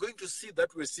people are going to see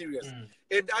that we're serious.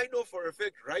 And I know for a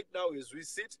fact right now as we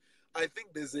sit, I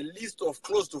think there's a list of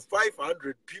close to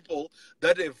 500 people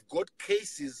that have got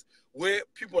cases where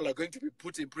people are going to be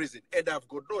put in prison. And I've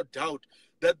got no doubt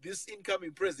that this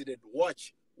incoming president,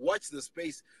 watch the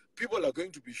space, people are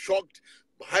going to be shocked.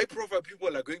 High-profile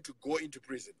people are going to go into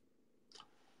prison.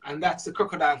 And that's the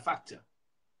crocodile factor.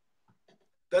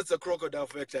 That's a crocodile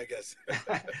factor, I guess.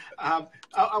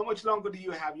 How much longer do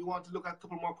you have? You want to look at a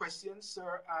couple more questions,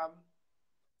 sir?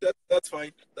 That's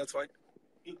fine. That's fine.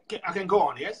 I can go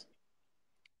on, yes?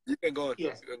 You can go on.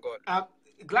 Yes. You can go on.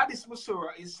 Gladys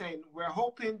Musura is saying, we're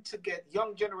hoping to get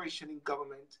young generation in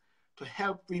government to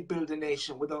help rebuild the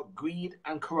nation without greed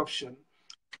and corruption.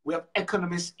 We have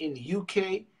economists in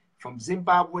UK from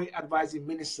Zimbabwe advising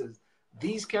ministers.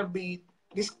 They can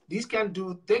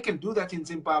do that in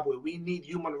Zimbabwe. We need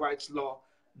human rights law,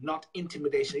 not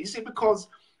intimidation. You see, because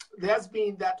there's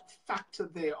been that factor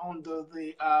there under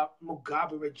the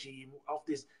Mugabe regime of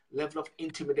this level of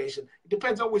intimidation. It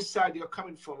depends on which side you're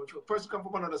coming from. If a person comes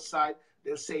from another side,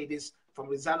 they'll say this. From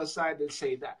the other side, they'll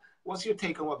say that. What's your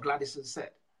take on what Gladys has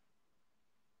said?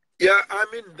 Yeah, I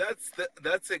mean,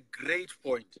 that's a great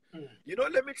point. You know,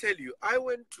 let me tell you, I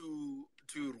went to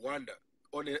Rwanda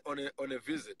on a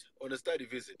visit, on a study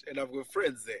visit, and I've got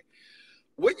friends there.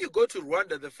 When you go to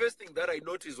Rwanda, the first thing that I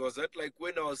noticed was that, like,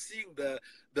 when I was seeing the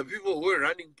people who were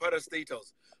running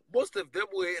parastatals, most of them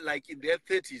were like in their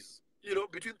 30s, you know,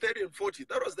 between 30 and 40.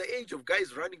 That was the age of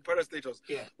guys running parastatals.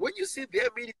 Yeah. When you see their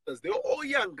ministers, they were all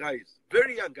young guys,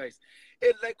 very young guys.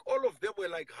 And like all of them were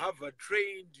like Harvard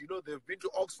trained, you know, they've been to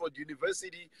Oxford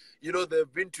University, you know,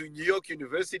 they've been to New York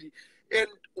University. And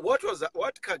what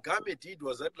Kagame did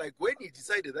was that, like, when he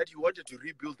decided that he wanted to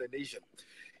rebuild the nation,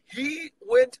 he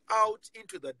went out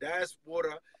into the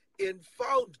diaspora and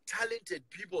found talented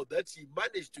people that he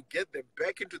managed to get them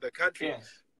back into the country,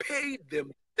 paid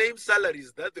them same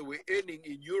salaries that they were earning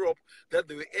in Europe, that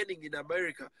they were earning in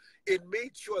America, and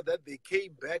made sure that they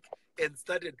came back and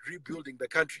started rebuilding the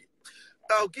country.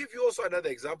 I'll give you also another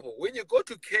example. When you go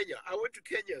to Kenya, I went to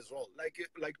Kenya as well, like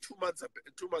 2 months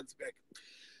back.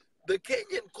 The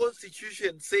Kenyan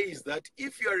constitution says that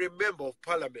if you are a member of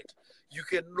parliament, you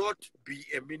cannot be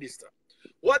a minister.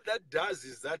 What that does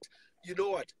is that, you know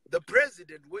what, the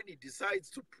president, when he decides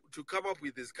to come up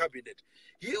with his cabinet,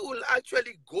 he will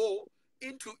actually go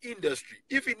into industry.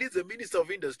 If he needs a minister of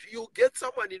industry, you get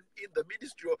someone in the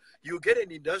ministry, or you get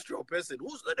an industrial person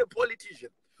who's not a politician,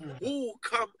 who will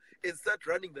come and start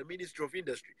running the Ministry of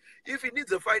Industry. If he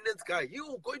needs a finance guy, he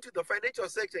will go into the financial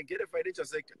sector and get a financial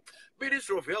sector.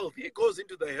 Ministry of Health, he goes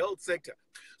into the health sector.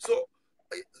 So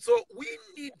we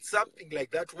need something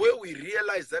like that, where we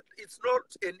realize that it's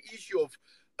not an issue of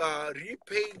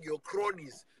repaying your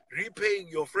cronies, repaying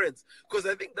your friends. Because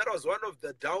I think that was one of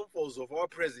the downfalls of our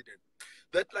president.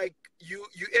 That, like, you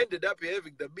ended up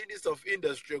having the Minister of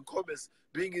Industry and Commerce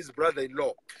being his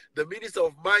brother-in-law. The Minister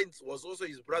of Mines was also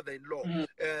his brother-in-law.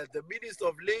 The Minister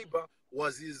of Labor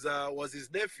was his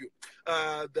nephew.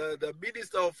 The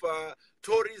Minister of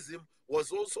Tourism was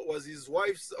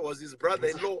his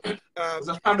brother-in-law. You end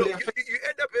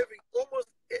up having almost,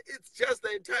 it's just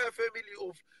the entire family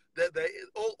of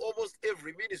almost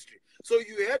every ministry. So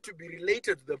you had to be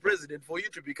related to the president for you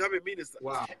to become a minister.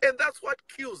 Wow. And that's what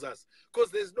kills us,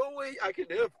 because there's no way I can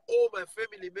have all my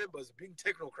family members being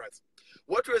technocrats.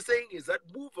 What we're saying is that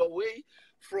move away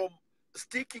from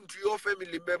sticking to your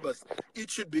family members. It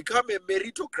should become a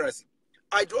meritocracy.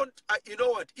 You know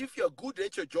what, if you're good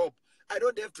at your job, I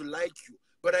don't have to like you,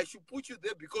 but I should put you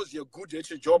there because you're good at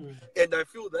your job, and I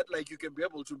feel that, like, you can be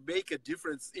able to make a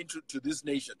difference to this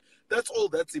nation. That's all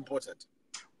that's important.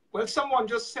 Well, someone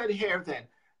just said here then,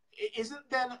 isn't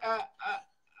then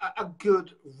a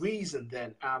good reason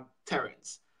then,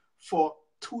 Terence, for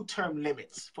 2-term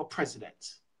limits for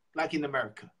presidents, like in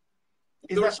America?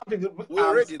 Is that something that... we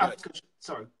already that.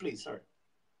 Sorry, please, sorry.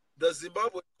 the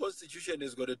Zimbabwe constitution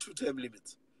has got a 2-term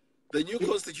limit. The new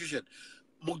constitution.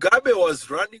 Mugabe was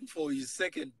running for his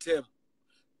second term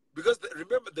because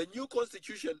remember the new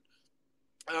constitution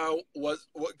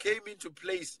came into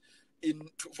place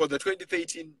for the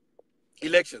 2013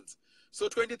 elections. So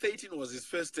 2013 was his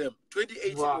first term.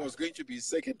 2018 was going to be his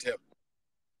second term.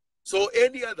 So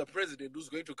any other president who's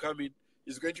going to come in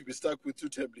is going to be stuck with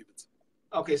 2-term limits.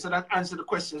 Okay, so that answered the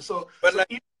question.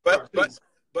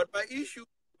 But my issue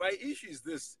is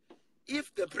this: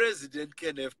 if the president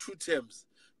can have 2 terms,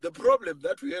 the problem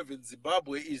that we have in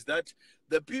Zimbabwe is that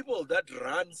the people that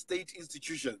run state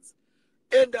institutions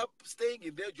end up staying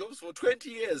in their jobs for 20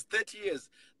 years, 30 years.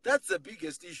 That's the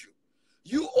biggest issue.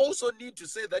 You also need to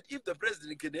say that if the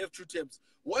president can have 2 terms,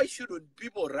 why shouldn't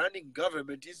people running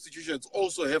government institutions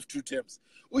also have 2 terms?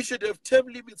 We should have term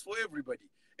limits for everybody.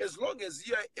 As long as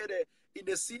you are in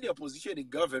a senior position in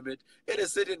government at a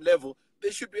certain level,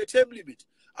 there should be a term limit.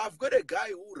 I've got a guy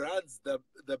who runs the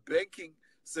banking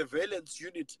surveillance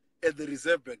unit at the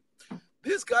Reserve Bank.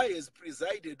 This guy has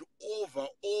presided over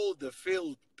all the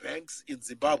failed banks in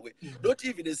Zimbabwe. Not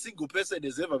even a single person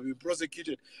has ever been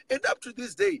prosecuted. And up to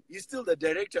this day, he's still the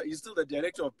director. He's still the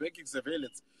director of banking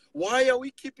surveillance. Why are we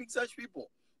keeping such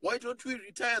people? Why don't we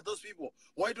retire those people?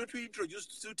 Why don't we introduce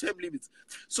 2-term limits?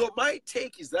 So my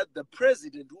take is that the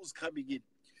president who's coming in,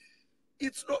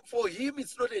 it's not for him,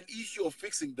 it's not an issue of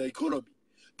fixing the economy.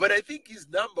 But I think his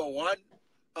number one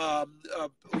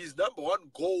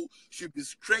goal should be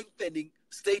strengthening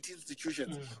state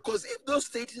institutions. Because if those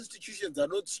state institutions are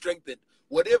not strengthened,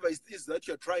 whatever it is that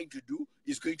you're trying to do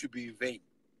is going to be in vain.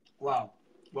 Wow.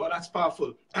 Well, that's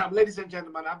powerful. Ladies and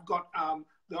gentlemen, I've got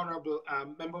the Honorable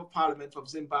Member of Parliament of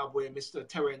Zimbabwe, Mr.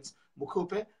 Terence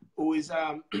Mukupe, who is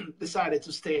decided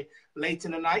to stay late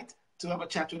in the night to have a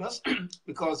chat with us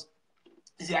because,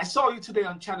 you see, I saw you today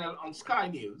on Sky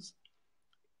News.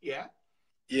 Yeah.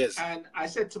 Yes. And I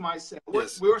said to myself,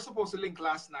 yes, we were supposed to link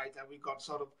last night and we got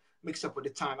sort of mixed up with the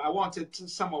time. I wanted to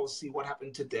somehow see what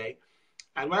happened today.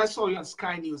 And when I saw you on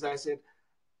Sky News, I said,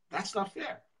 that's not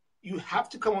fair. You have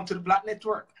to come onto the Black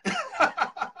Network. You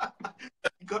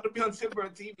got to be on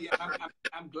SYLBOURNE TV.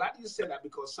 I'm glad you said that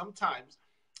because sometimes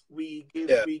we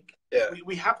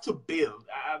have to build.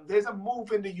 There's a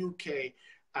move in the UK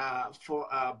for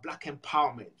Black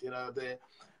empowerment. You know,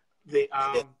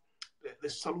 the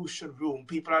solution room.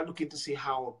 People are looking to see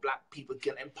how Black people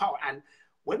can empower. And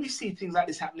when we see things like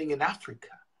this happening in Africa,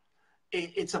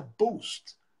 it's a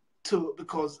boost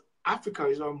because Africa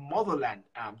is our motherland,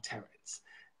 Terence.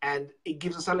 And it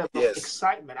gives us a level of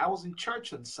excitement. I was in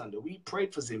church on Sunday. We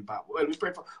prayed for Zimbabwe. Well, we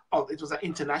prayed for, it was an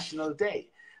international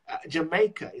day.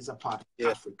 Jamaica is a part of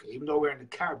Africa. Even though we're in the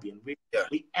Caribbean, we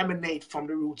emanate from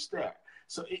the roots there.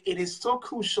 So it is so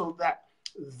crucial that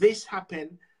this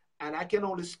happened. And I can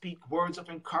only speak words of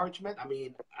encouragement. I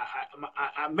mean,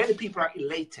 many people are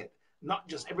elated. Not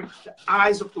just the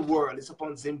eyes of the world is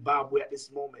upon Zimbabwe at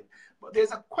this moment. But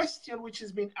there's a question which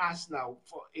is being asked now.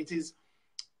 It is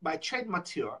by Trade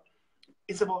Mature.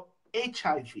 It's about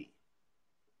HIV.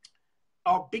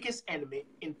 Our biggest enemy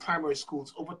in primary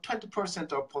schools, over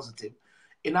 20% are positive.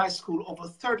 In high school, over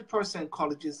 30%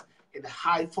 colleges in the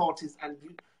high 40s and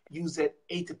use at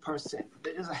 80%.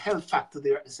 There's a health factor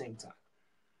there at the same time.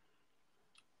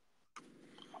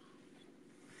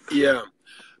 Yeah.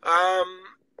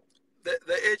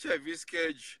 The HIV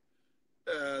scourge,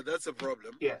 that's a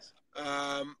problem. Yes.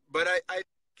 But I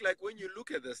like when you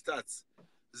look at the stats,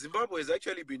 Zimbabwe has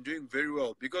actually been doing very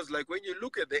well because like when you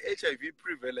look at the HIV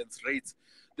prevalence rates,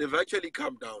 they've actually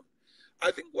come down.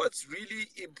 I think what's really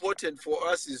important for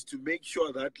us is to make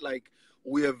sure that like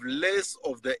we have less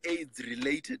of the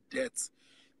AIDS-related deaths.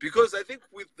 Because I think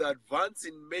with the advance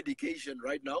in medication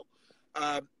right now,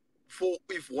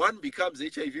 if one becomes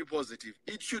HIV positive,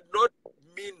 it should not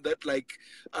mean that like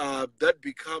that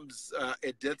becomes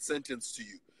a death sentence to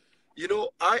you. You know,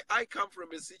 I come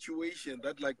from a situation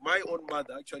that like my own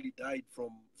mother actually died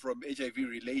from HIV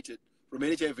related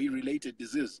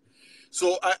disease.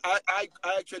 So I'm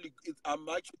actually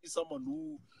someone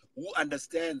who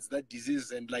understands that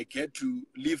disease and like had to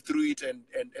live through it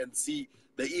and see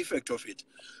the effect of it.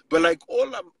 But like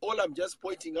all I'm just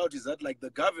pointing out is that like the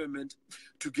government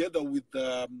together with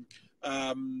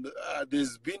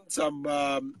there's been some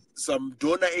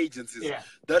donor agencies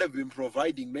that have been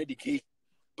providing medication.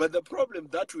 But the problem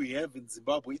that we have in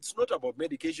Zimbabwe, it's not about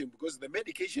medication because the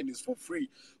medication is for free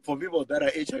for people that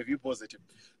are HIV positive.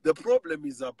 The problem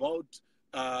is about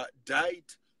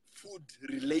diet,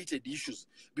 food-related issues.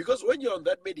 Because when you're on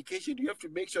that medication, you have to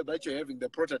make sure that you're having the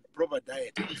proper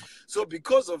diet. So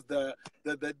because of the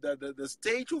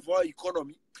state of our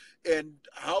economy and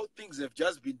how things have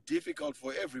just been difficult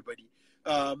for everybody,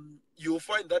 you'll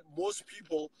find that most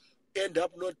people end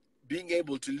up not being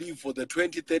able to live for the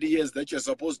 20, 30 years that you're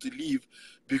supposed to live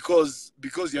because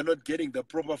you're not getting the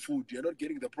proper food, you're not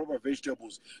getting the proper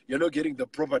vegetables, you're not getting the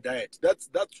proper diet. That's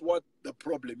what the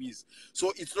problem is.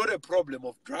 So it's not a problem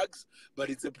of drugs, but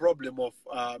it's a problem of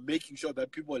making sure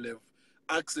that people have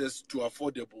access to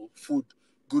affordable food,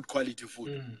 good quality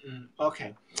food.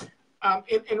 Okay.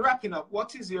 In wrapping up,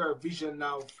 what is your vision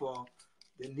now for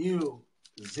the new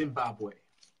Zimbabwe?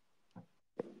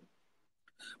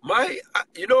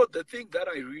 The thing that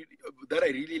I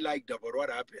really liked about what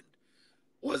happened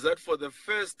was that for the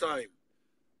first time,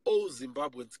 all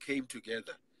Zimbabweans came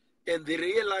together and they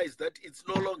realized that it's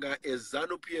no longer a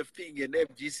ZANU-PF thing, an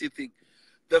FGC thing.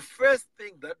 The first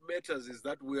thing that matters is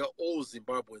that we are all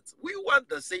Zimbabweans. We want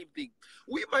the same thing.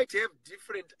 We might have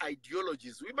different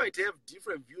ideologies. We might have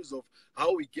different views of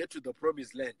how we get to the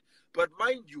promised land. But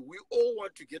mind you, we all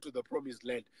want to get to the promised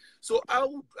land. So I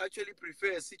would actually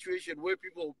prefer a situation where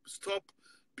people stop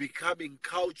becoming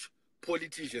couch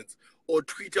politicians or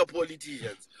Twitter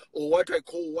politicians or what I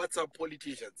call WhatsApp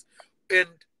politicians and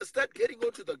start getting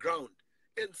onto the ground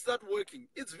and start working.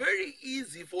 It's very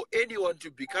easy for anyone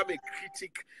to become a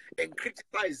critic and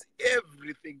criticize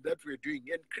everything that we're doing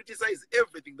and criticize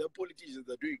everything that politicians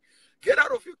are doing. Get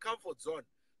out of your comfort zone.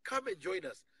 Come and join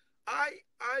us.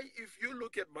 If you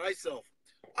look at myself,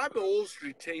 I'm a Wall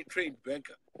Street trained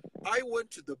banker. I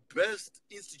went to the best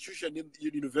institution in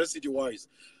university-wise.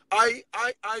 I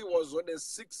was on a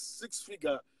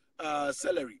six-figure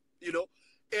salary,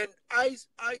 and I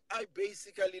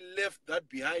basically left that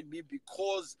behind me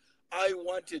because I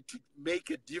wanted to make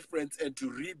a difference and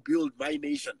to rebuild my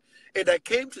nation. And I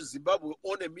came to Zimbabwe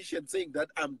on a mission saying that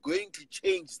I'm going to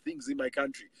change things in my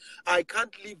country. I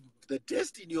can't leave the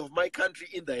destiny of my country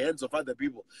in the hands of other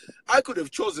people. I could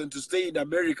have chosen to stay in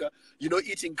America,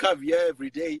 eating caviar every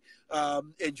day,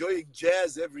 enjoying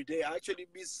jazz every day. I actually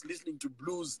miss listening to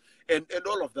blues and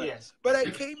all of that. Yes. But I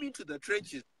came into the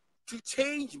trenches to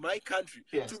change my country,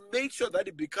 to make sure that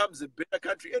it becomes a better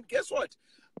country. And guess what?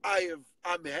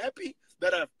 I'm happy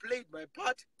that I've played my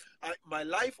part. My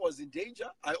life was in danger.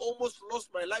 I almost lost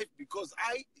my life because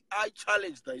I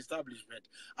challenged the establishment.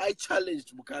 I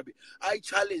challenged Mugabe. I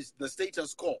challenged the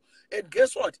status quo. And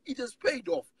guess what? It has paid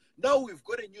off. Now we've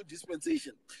got a new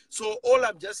dispensation. So all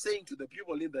I'm just saying to the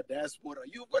people in the diaspora,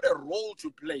 you've got a role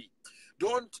to play.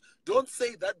 Don't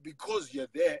say that because you're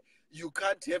there, you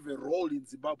can't have a role in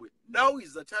Zimbabwe. Now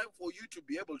is the time for you to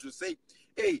be able to say,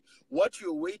 hey, what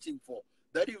you're waiting for,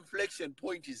 that inflection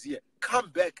point is here. Come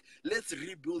back. Let's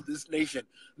rebuild this nation.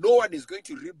 No one is going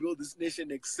to rebuild this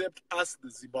nation except us, the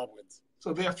Zimbabweans.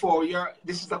 So therefore,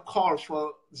 this is a call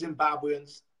for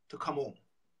Zimbabweans to come home.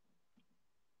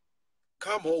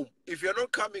 Come home. If you're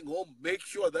not coming home, make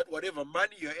sure that whatever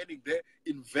money you're earning there,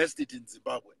 invest it in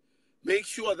Zimbabwe. Make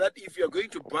sure that if you're going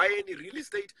to buy any real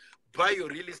estate, buy your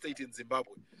real estate in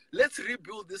Zimbabwe. Let's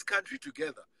rebuild this country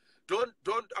together. I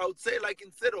would say,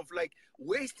 instead of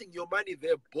wasting your money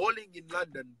there, bowling in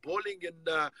London, bowling in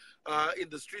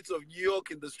the streets of New York,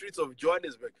 in the streets of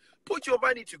Johannesburg, put your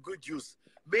money to good use.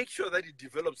 Make sure that it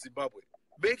develops Zimbabwe.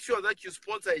 Make sure that you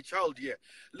sponsor a child here.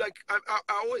 I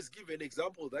always give an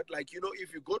example that,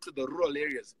 if you go to the rural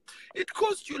areas, it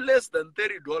costs you less than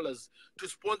 $30 to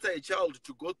sponsor a child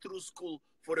to go through school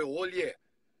for a whole year.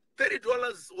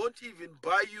 $30 won't even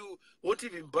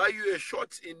buy you a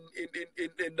shot in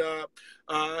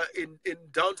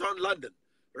downtown London,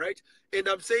 right? And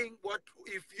I'm saying, what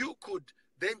if you could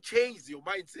then change your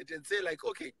mindset and say,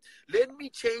 okay, let me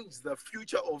change the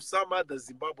future of some other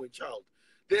Zimbabwean child.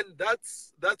 Then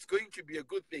that's going to be a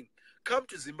good thing. Come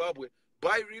to Zimbabwe,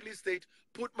 buy real estate,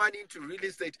 put money into real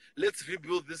estate. Let's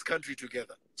rebuild this country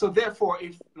together. So therefore,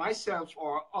 if myself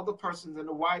or other persons in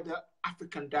the wider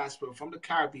African diaspora from the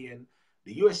Caribbean,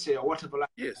 the USA or whatever,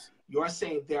 yes, you are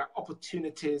saying there are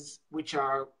opportunities which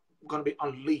are going to be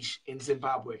unleashed in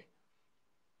Zimbabwe.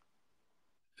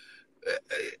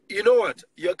 You know what?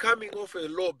 You're coming off a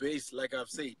low base, like I've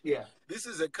said. Yeah. This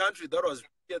is a country that was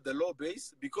at the low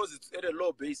base. Because it's at a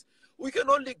low base, we can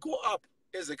only go up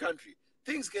as a country.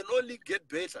 Things can only get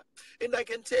better. And I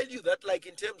can tell you that,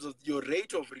 in terms of your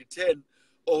rate of return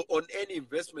on any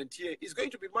investment here is going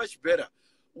to be much better.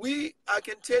 I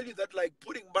can tell you that,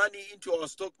 putting money into our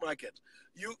stock market,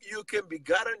 you can be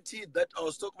guaranteed that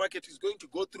our stock market is going to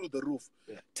go through the roof.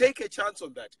 Yeah. Take a chance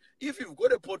on that. If you've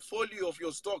got a portfolio of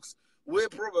your stocks, where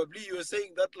probably you're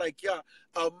saying that, like, yeah,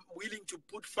 I'm willing to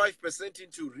put 5%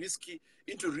 into risky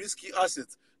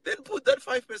assets. Then put that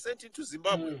 5% into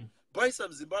Zimbabwe. Buy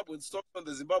some Zimbabwean stock on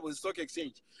the Zimbabwean Stock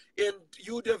Exchange, and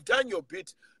you would have done your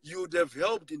bit. You would have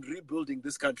helped in rebuilding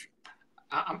this country.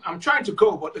 I'm trying to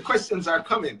go, but the questions are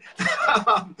coming.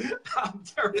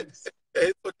 Terence.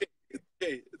 It's okay.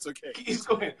 It's okay. He's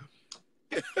going.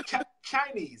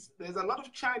 Chinese. There's a lot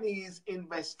of Chinese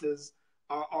investors.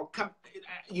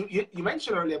 You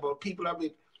mentioned earlier about people are a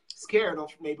bit scared of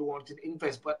maybe wanting to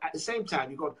invest, but at the same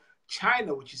time, you got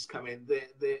China, which is coming.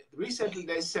 Recently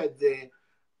they said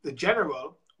the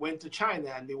general went to China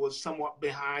and he was somewhat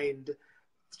behind.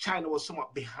 China was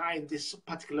somewhat behind this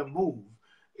particular move.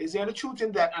 Is there any truth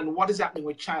in that? And what is happening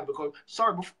with China? Because,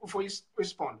 sorry, before you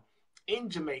respond, in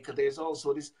Jamaica, there's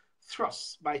also this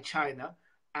thrust by China,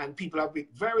 and people are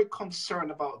very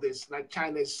concerned about this. Like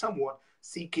China is somewhat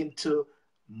seeking to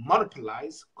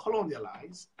monopolize,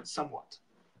 colonialize somewhat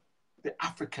the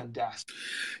African diaspora.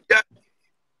 Yeah,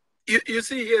 you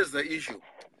see, here's the issue.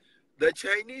 The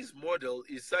Chinese model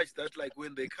is such that, like,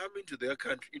 when they come into their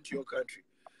country, into your country,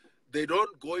 they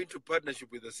don't go into partnership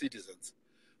with the citizens,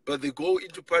 but they go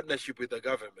into partnership with the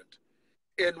government.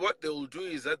 And what they will do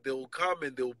is that they will come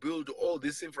and they will build all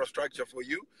this infrastructure for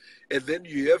you, and then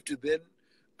you have to then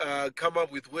come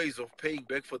up with ways of paying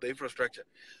back for the infrastructure.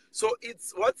 So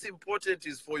what's important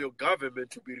is for your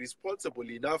government to be responsible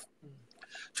enough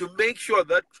to make sure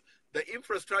that the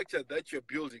infrastructure that you're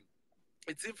building,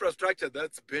 it's infrastructure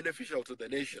that's beneficial to the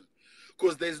nation.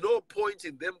 Because there's no point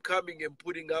in them coming and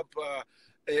putting up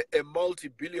a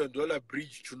multi-billion-dollar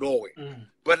bridge to Norway.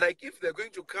 But like if they're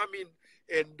going to come in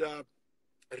and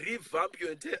revamp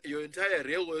your entire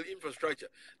railway infrastructure,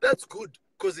 that's good,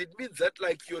 because it means that,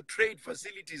 like, your trade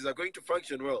facilities are going to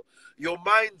function well. Your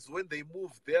mines, when they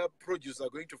move their produce, are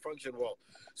going to function well.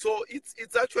 So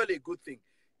it's actually a good thing.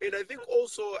 And I think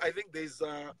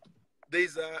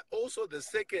there's also the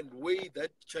second way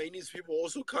that Chinese people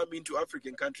also come into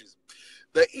African countries.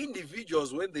 The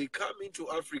individuals, when they come into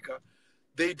Africa,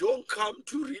 they don't come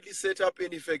to really set up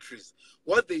any factories.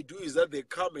 What they do is that they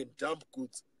come and dump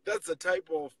goods. That's the type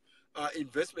of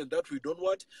investment that we don't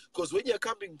want, because when you're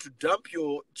coming to dump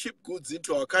your cheap goods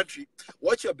into our country,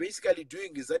 what you're basically doing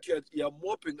is that you're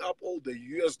mopping up all the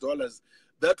US dollars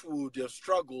that we would have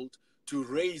struggled to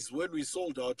raise when we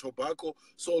sold our tobacco,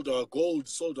 sold our gold,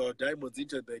 sold our diamonds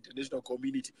into the international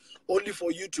community, only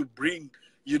for you to bring,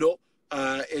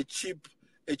 a cheap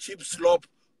slop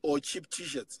or cheap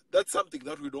t-shirts. That's something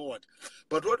that we don't want.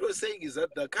 But what we're saying is that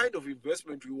the kind of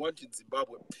investment we want in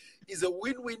Zimbabwe is a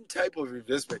win-win type of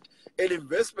investment, an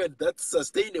investment that's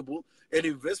sustainable, an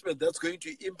investment that's going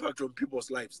to impact on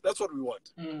people's lives. That's what we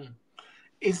want.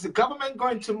 Is the government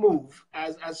going to move,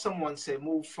 as someone said,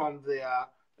 move from the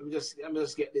let me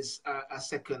just get this a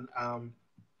second.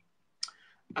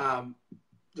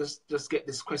 Just get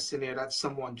this question here that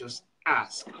someone just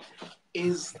asked.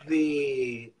 Is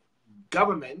the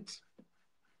government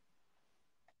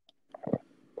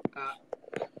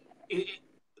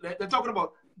they're talking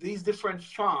about these different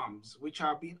farms which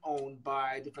are being owned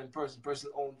by different persons. Person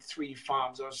owned 3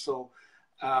 farms or so.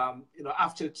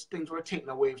 After things were taken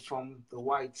away from the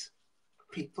white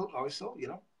people, also,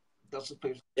 that's the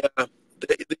place. Yeah,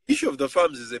 the issue of the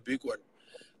farms is a big one.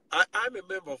 I'm a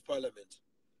member of parliament.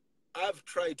 I've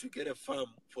tried to get a farm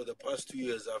for the past 2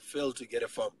 years. I've failed to get a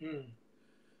farm.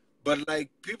 But like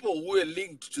people who were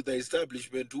linked to the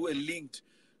establishment, who were linked,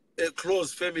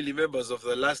 close family members of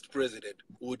the last president,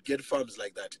 would get farms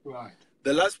like that. Right.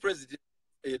 The last president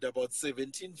had about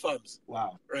 17 farms.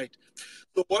 Wow. Right.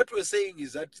 So what we're saying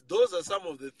is that those are some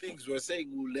of the things we're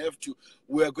saying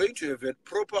we are going to have a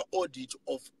proper audit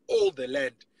of all the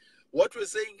land. What we're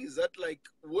saying is that, like,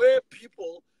 where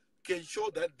people can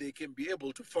show that they can be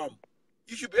able to farm,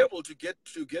 you should be able to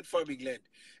get farming land.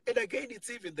 And again, it's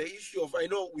even the issue of, I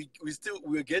know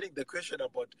we're getting the question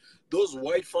about those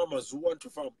white farmers who want to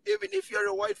farm. Even if you're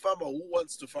a white farmer who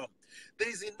wants to farm, there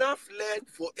is enough land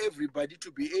for everybody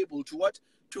to be able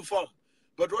to farm.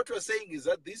 But what we're saying is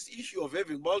that this issue of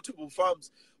having multiple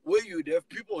farms, where you'd have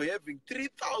people having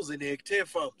 3,000 hectare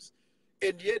farms,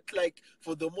 and yet, like,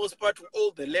 for the most part, all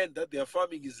the land that they are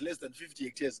farming is less than 50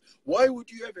 hectares. Why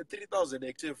would you have a 3,000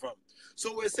 hectare farm?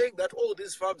 So we're saying that all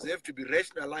these farms have to be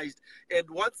rationalized, and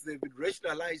once they've been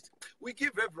rationalized, we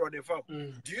give everyone a farm.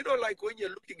 Do you know, like, when you're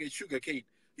looking at sugarcane,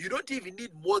 you don't even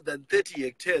need more than 30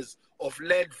 hectares of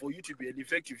land for you to be an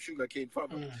effective sugarcane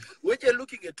farmer. When you're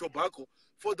looking at tobacco,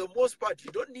 for the most part, you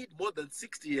don't need more than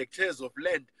 60 hectares of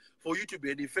land for you to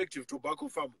be an effective tobacco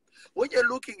farmer. When you're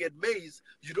looking at maize,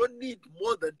 you don't need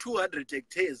more than 200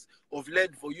 hectares of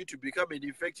land for you to become an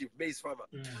effective maize farmer.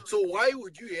 So why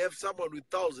would you have someone with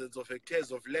thousands of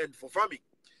hectares of land for farming?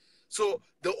 So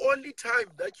the only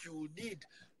time that you need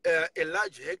a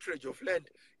large hectare of land,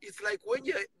 it's like when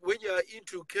you're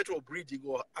into cattle breeding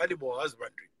or animal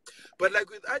husbandry. But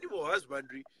like with animal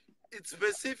husbandry, it's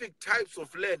specific types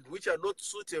of land which are not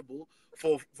suitable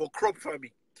for crop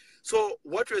farming. So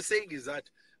what we're saying is that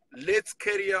let's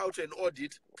carry out an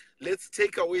audit. Let's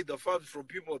take away the farms from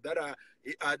people that are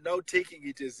now taking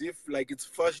it as if like it's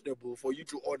fashionable for you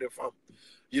to own a farm.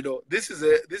 You know, this is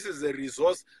a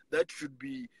resource that should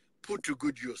be put to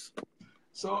good use.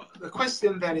 So the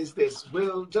question then is this: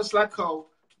 will, just like how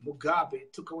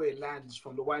Mugabe took away lands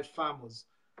from the white farmers,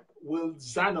 will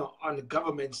ZANU and the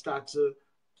government start to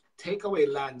take away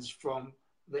lands from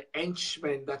the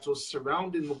henchmen that was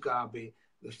surrounding Mugabe,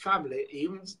 the family?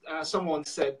 Even someone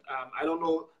said, I don't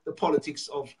know the politics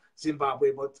of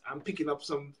Zimbabwe, but I'm picking up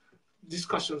some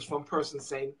discussions from persons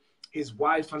saying his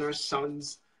wife and her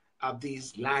sons have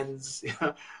these lands.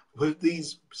 With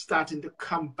these starting to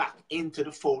come back into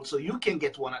the fold, so you can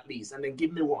get one at least, and then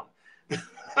give me one.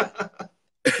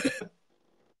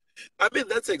 I mean,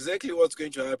 that's exactly what's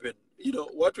going to happen. You know,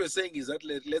 what we're saying is that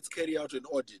let's carry out an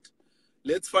audit.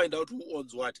 Let's find out who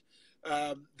owns what.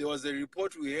 There was a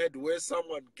report we had where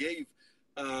someone gave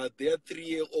their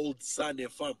 3-year-old son a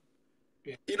farm.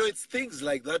 Yeah. You know, it's things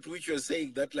like that which you're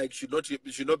saying that like should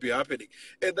not be happening.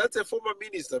 And that's a former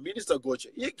minister, Minister Gocha.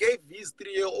 He gave his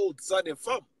 3-year-old son a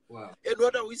farm. Wow. And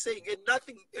what are we saying? And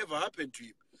nothing ever happened to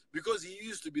him because he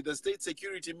used to be the state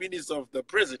security minister of the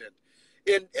president.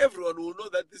 And everyone will know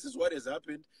that this is what has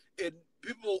happened. And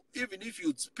people, even if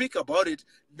you'd speak about it,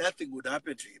 nothing would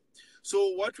happen to him. So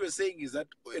what we're saying is that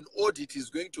an audit is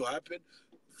going to happen.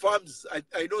 Farms,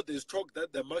 I know there's talk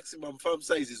that the maximum farm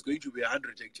size is going to be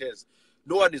 100 hectares.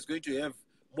 No one is going to have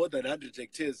more than 100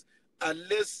 hectares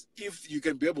unless if you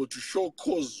can be able to show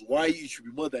cause why it should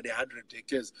be more than 100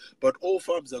 hectares. But all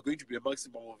farms are going to be a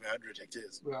maximum of 100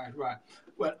 hectares. Right, right.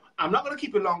 Well, I'm not going to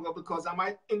keep it longer because I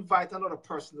might invite another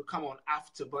person to come on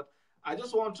after. But I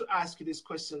just want to ask you this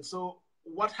question. So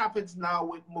what happens now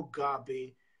with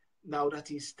Mugabe now that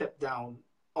he stepped down?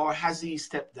 Or has he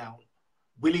stepped down?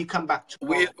 Will he come back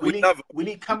tomorrow? Will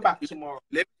he come back tomorrow?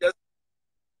 Let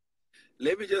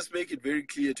me just make it very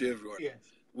clear to everyone. Yes.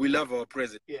 We love our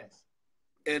president. Yes.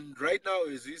 And right now,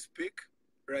 as we speak,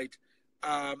 right,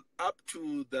 up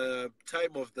to the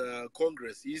time of the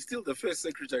Congress, he's still the first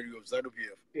secretary of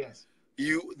ZANU-PF. Yes.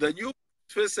 The new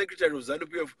first secretary of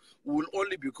ZANU-PF will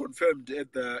only be confirmed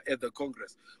at the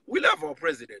Congress. We love our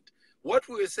president. What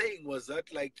we were saying was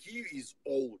that, like, he is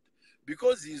old.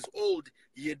 Because he's old,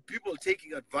 he had people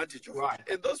taking advantage of him.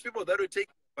 And those people that were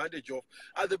taking advantage of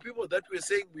are the people that we're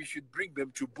saying we should bring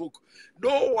them to book.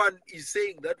 No one is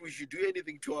saying that we should do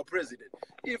anything to our president.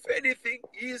 If anything,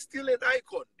 he is still an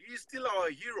icon. He is still our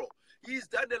hero. He's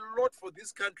done a lot for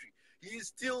this country. He is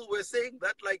still, we're saying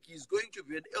that like he's going to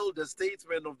be an elder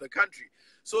statesman of the country.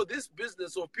 So this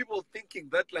business of people thinking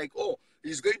that like, oh,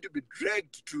 he's going to be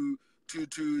dragged to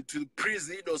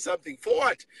prison or something. For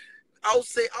what? I'll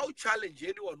challenge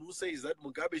anyone who says that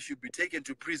Mugabe should be taken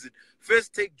to prison.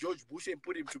 First, take George Bush and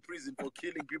put him to prison for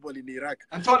killing people in Iraq.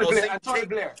 And Tony Blair.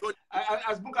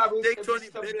 As Mugabe take said,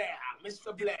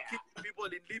 Mr. Blair. Killing people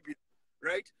in Libya,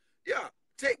 right? Yeah.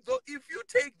 If you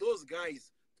take those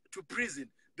guys to prison,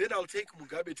 then I'll take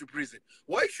Mugabe to prison.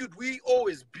 Why should we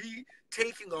always be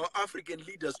taking our African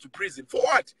leaders to prison? For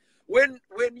what? When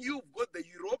you've got the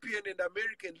European and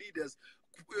American leaders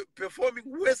performing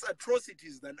worse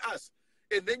atrocities than us,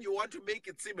 and then you want to make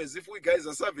it seem as if we guys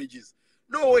are savages.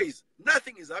 No ways.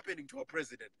 Nothing is happening to our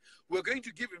president. We're going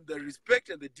to give him the respect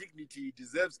and the dignity he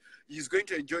deserves. He's going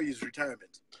to enjoy his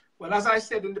retirement. Well, as I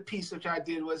said in the piece which I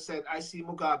did, I see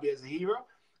Mugabe as a hero,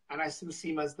 and I still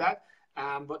see him as that.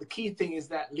 But the key thing is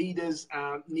that leaders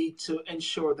need to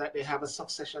ensure that they have a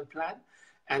succession plan,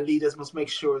 and leaders must make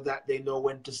sure that they know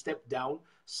when to step down.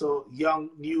 So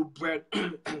young, new blood,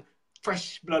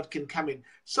 fresh blood can come in.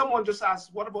 Someone just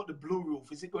asked, what about the blue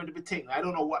roof? Is it going to be taken? I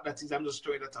don't know what that is. I'm just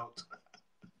throwing that out.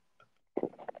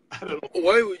 I don't know.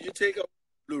 Why would you take a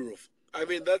blue roof? I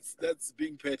mean, that's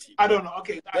being petty. I don't know.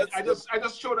 Okay, I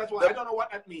just showed that one. I don't know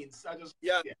what that means.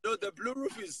 No, the blue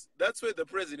roof that's where the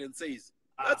president says.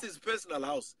 That's his personal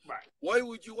house. Right. Why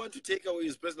would you want to take away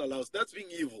his personal house? That's being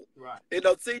evil. Right. And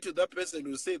I'll say to that person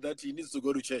who say that he needs to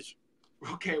go to church.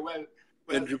 Okay, well,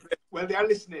 Well, well, they are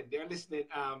listening. They are listening,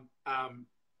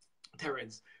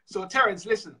 Terence. So, Terence,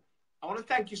 listen, I want to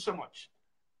thank you so much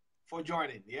for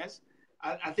joining. Yes,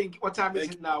 I think, what time is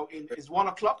it now? Is 1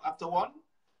 o'clock, after 1?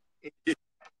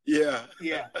 Yeah.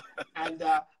 Yeah. And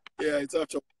yeah, it's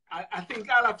after. I think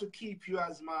I'll have to keep you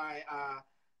as my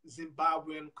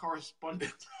Zimbabwean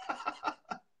correspondent.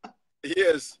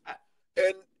 Yes.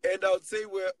 And I would say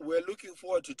we're looking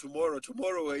forward to tomorrow.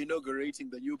 Tomorrow we're inaugurating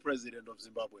the new president of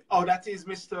Zimbabwe. Oh, that is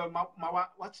Mr.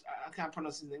 What? I can't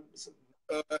pronounce his name.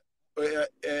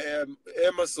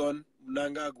 Emerson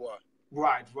Mnangagwa.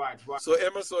 Right. So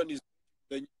Emerson is.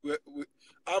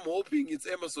 I'm hoping it's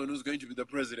Emerson who's going to be the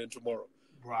president tomorrow.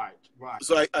 Right.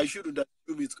 So I shouldn't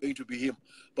assume it's going to be him,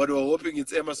 but we're hoping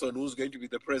it's Emerson who's going to be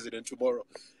the president tomorrow.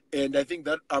 And I think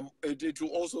that it will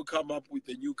also come up with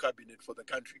a new cabinet for the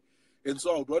country. And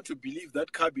so I would want to believe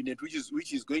that cabinet,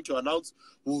 which is going to announce,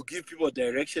 will give people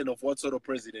direction of what sort of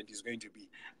president is going to be.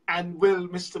 And will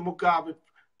Mr. Mugabe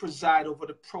preside over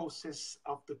the process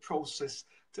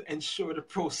to ensure the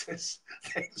process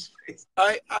takes place?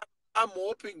 I'm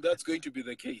hoping that's going to be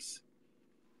the case.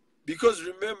 Because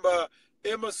remember,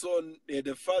 Emerson had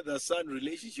a father-son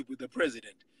relationship with the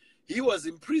president. He was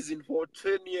in prison for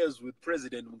 10 years with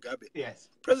President Mugabe. Yes.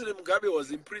 President Mugabe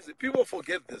was in prison. People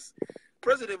forget this.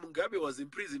 President Mugabe was in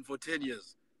prison for 10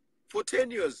 years. For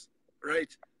 10 years,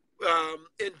 right?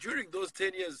 And during those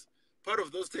 10 years, part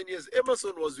of those 10 years,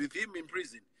 Emerson was with him in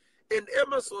prison. And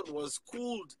Emerson was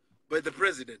schooled by the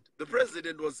president. The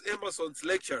president was Emerson's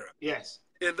lecturer. Yes.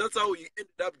 And that's how he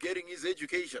ended up getting his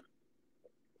education.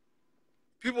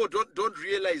 People don't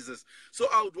realize this. So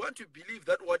I would want to believe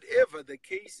that whatever the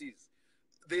case is,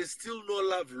 there's still no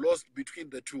love lost between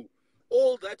the two.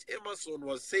 All that Emerson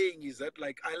was saying is that,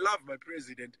 like, I love my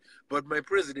president, but my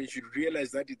president should realize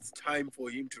that it's time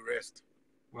for him to rest.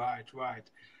 Right.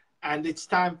 And it's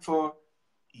time for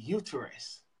you to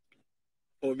rest.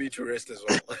 For me to rest as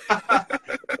well.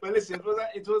 Well, listen,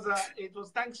 it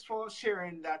was thanks for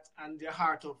sharing that and the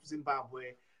heart of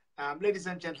Zimbabwe. Ladies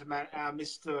and gentlemen,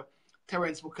 Mr.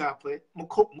 Terence Mukupe,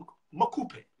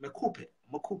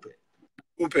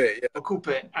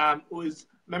 who is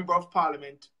Member of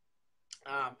Parliament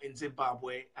in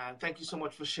Zimbabwe. And thank you so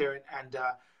much for sharing. And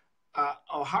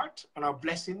our heart and our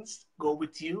blessings go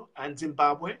with you and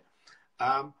Zimbabwe.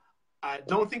 I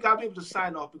don't think I'll be able to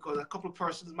sign off because a couple of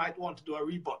persons might want to do a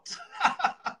rebut.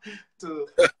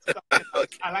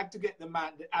 Okay. I like to get the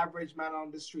average man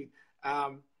on the street.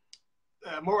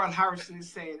 Moral Harrison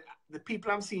is saying, the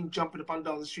people I'm seeing jumping up and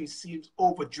down the street seems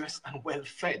overdressed and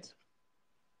well-fed.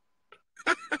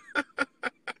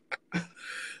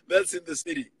 That's in the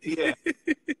city. Yeah.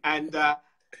 And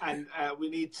we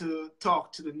need to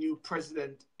talk to the new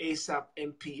president, ASAP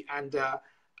MP. And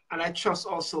I trust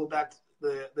also that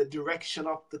the direction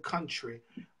of the country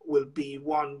will be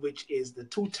one which is the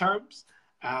 2 terms,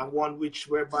 one which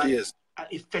whereby an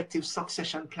effective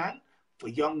succession plan for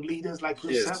young leaders like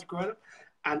yourself, growing up,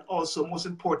 and also, most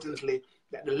importantly,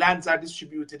 that the lands are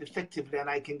distributed effectively and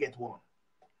I can get one.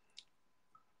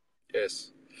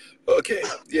 Yes. Okay.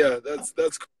 Yeah, that's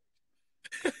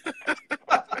cool.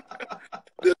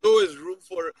 There's always room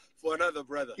for another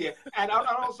brother. Yeah, and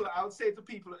also I would say to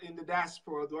people in the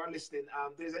diaspora who are listening,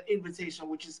 there's an invitation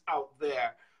which is out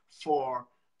there for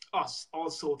us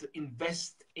also to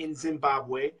invest in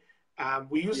Zimbabwe.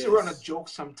 We used to run a joke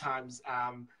sometimes,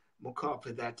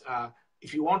 Mukupe, that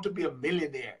if you want to be a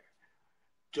millionaire,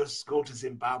 just go to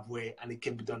Zimbabwe and it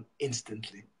can be done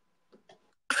instantly.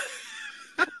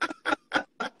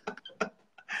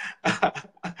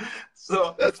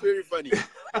 So that's very funny.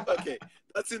 Okay,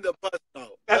 that's in the past now.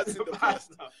 That's in the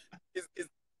past now.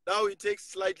 Now it takes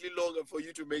slightly longer for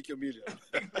you to make your million.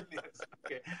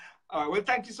 Okay. All right. Well,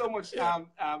 thank you so much,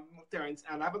 Terence,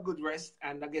 and have a good rest.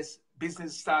 And I guess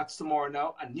business starts tomorrow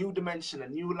now. A new dimension, a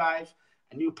new life,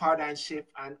 a new paradigm shift,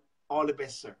 and all the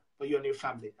best, sir, for you and your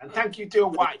family. And thank you to your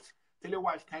wife. Tell your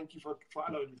wife thank you for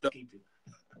allowing me to keep you.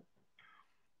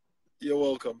 You're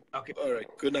welcome. Okay. All right.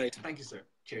 Good night. Thank you, sir.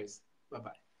 Cheers.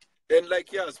 Bye-bye. And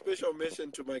special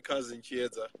mention to my cousin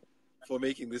Chieza for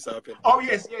making this happen. Oh,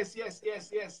 yes.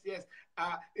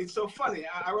 It's so funny.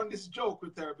 I run this joke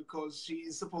with her because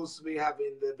she's supposed to be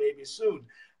having the baby soon.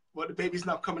 But the baby's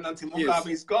not coming until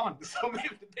Mugabe is gone. So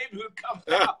maybe the baby will come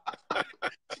now.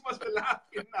 She must be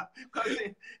laughing now. Because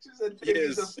she said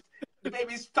the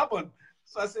baby's stubborn.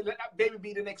 So I said, let that baby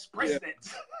be the next president.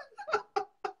 Yeah.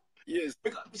 Yes.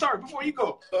 Sorry, before you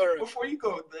go,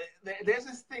 there's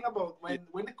this thing about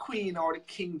when the Queen or the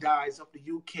King dies of the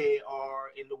UK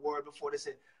or in the world before, they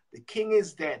say, the King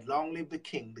is dead, long live the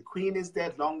King. The Queen is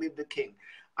dead, long live the King.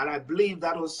 And I believe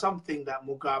that was something that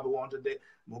Mugabe wanted.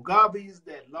 Mugabe is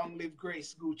dead. Long live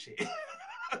Grace Gucci.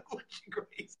 Gucci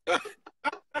Grace.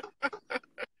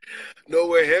 No,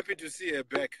 we're happy to see her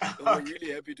back. Okay. We're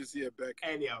really happy to see her back.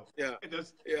 Anyhow. Yeah.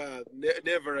 Just,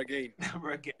 Never again.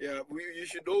 Never again. Yeah, you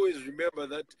should always remember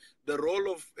that the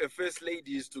role of a first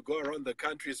lady is to go around the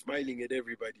country smiling at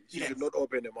everybody. She should not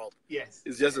open her mouth. Yes.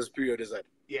 It's just as period as that.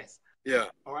 Yes. Yeah.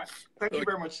 All right. Thank you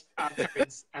very much,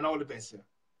 Terence, and all the best, sir.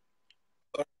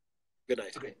 Good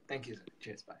night. Okay. Thank you, sir.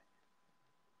 Cheers. Bye.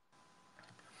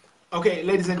 Okay,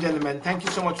 ladies and gentlemen, thank you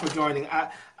so much for joining.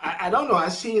 I don't know.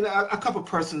 I've seen a couple of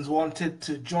persons wanted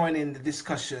to join in the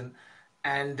discussion,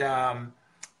 and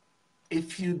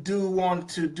if you do want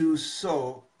to do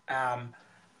so, I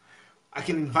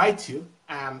can invite you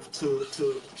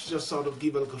to just sort of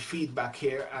give a little feedback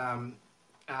here,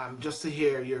 just to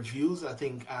hear your views. I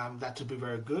think that would be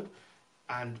very good,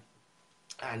 and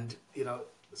you know,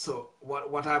 so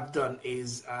what I've done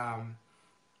is.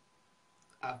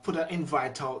 Put an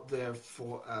invite out there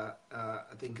for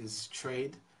I think it's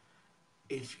trade.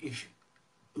 If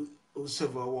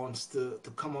whoever wants to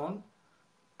come on,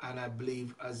 and I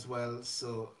believe as well.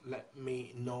 So let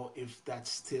me know if that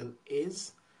still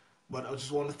is. But I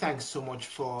just want to thank so much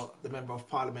for the Member of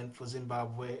Parliament for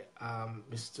Zimbabwe,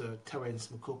 Mr. Terence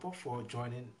Mukupe, for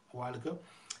joining a while ago.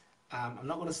 I'm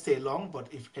not going to stay long, but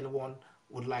if anyone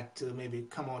would like to maybe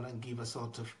come on and give a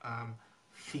sort of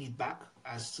feedback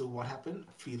as to what happened,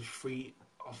 feel free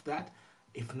of that.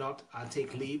 If not, I'll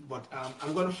take leave. But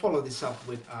I'm going to follow this up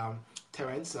with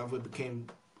Terence. We became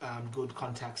good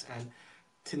contacts. And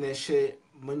Tineshe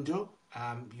Mundo,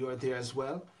 you're there as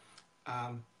well.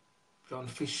 John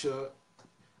Fisher,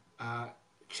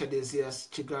 Chedesias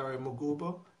Chigare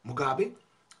Mugabe,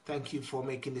 thank you for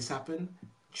making this happen.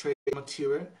 Trade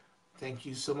Material, thank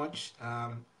you so much.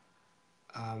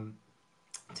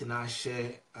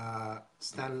 Tinashe,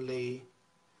 Stanley,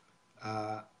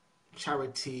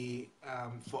 Charity,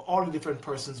 for all the different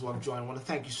persons who have joined. I want to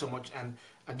thank you so much. And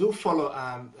I do follow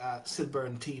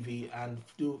SYLBOURNE TV, and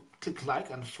do click like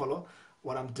and follow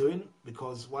what I'm doing,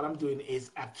 because what I'm doing is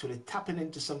actually tapping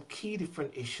into some key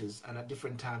different issues, and at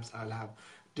different times I'll have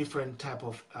different type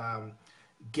of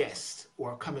guests who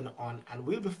are coming on, and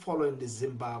we'll be following the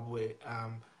Zimbabwe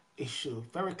issue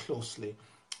very closely,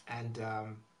 and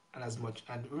as much.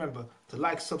 And remember to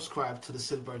like, subscribe to the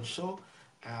SYLBOURNE Show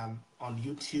on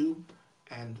YouTube,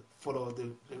 and follow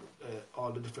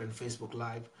all the different Facebook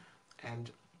Live,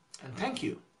 and thank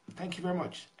you very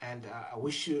much, and I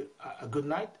wish you a good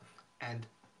night and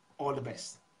all the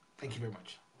best. Thank you very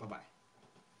much. Bye bye.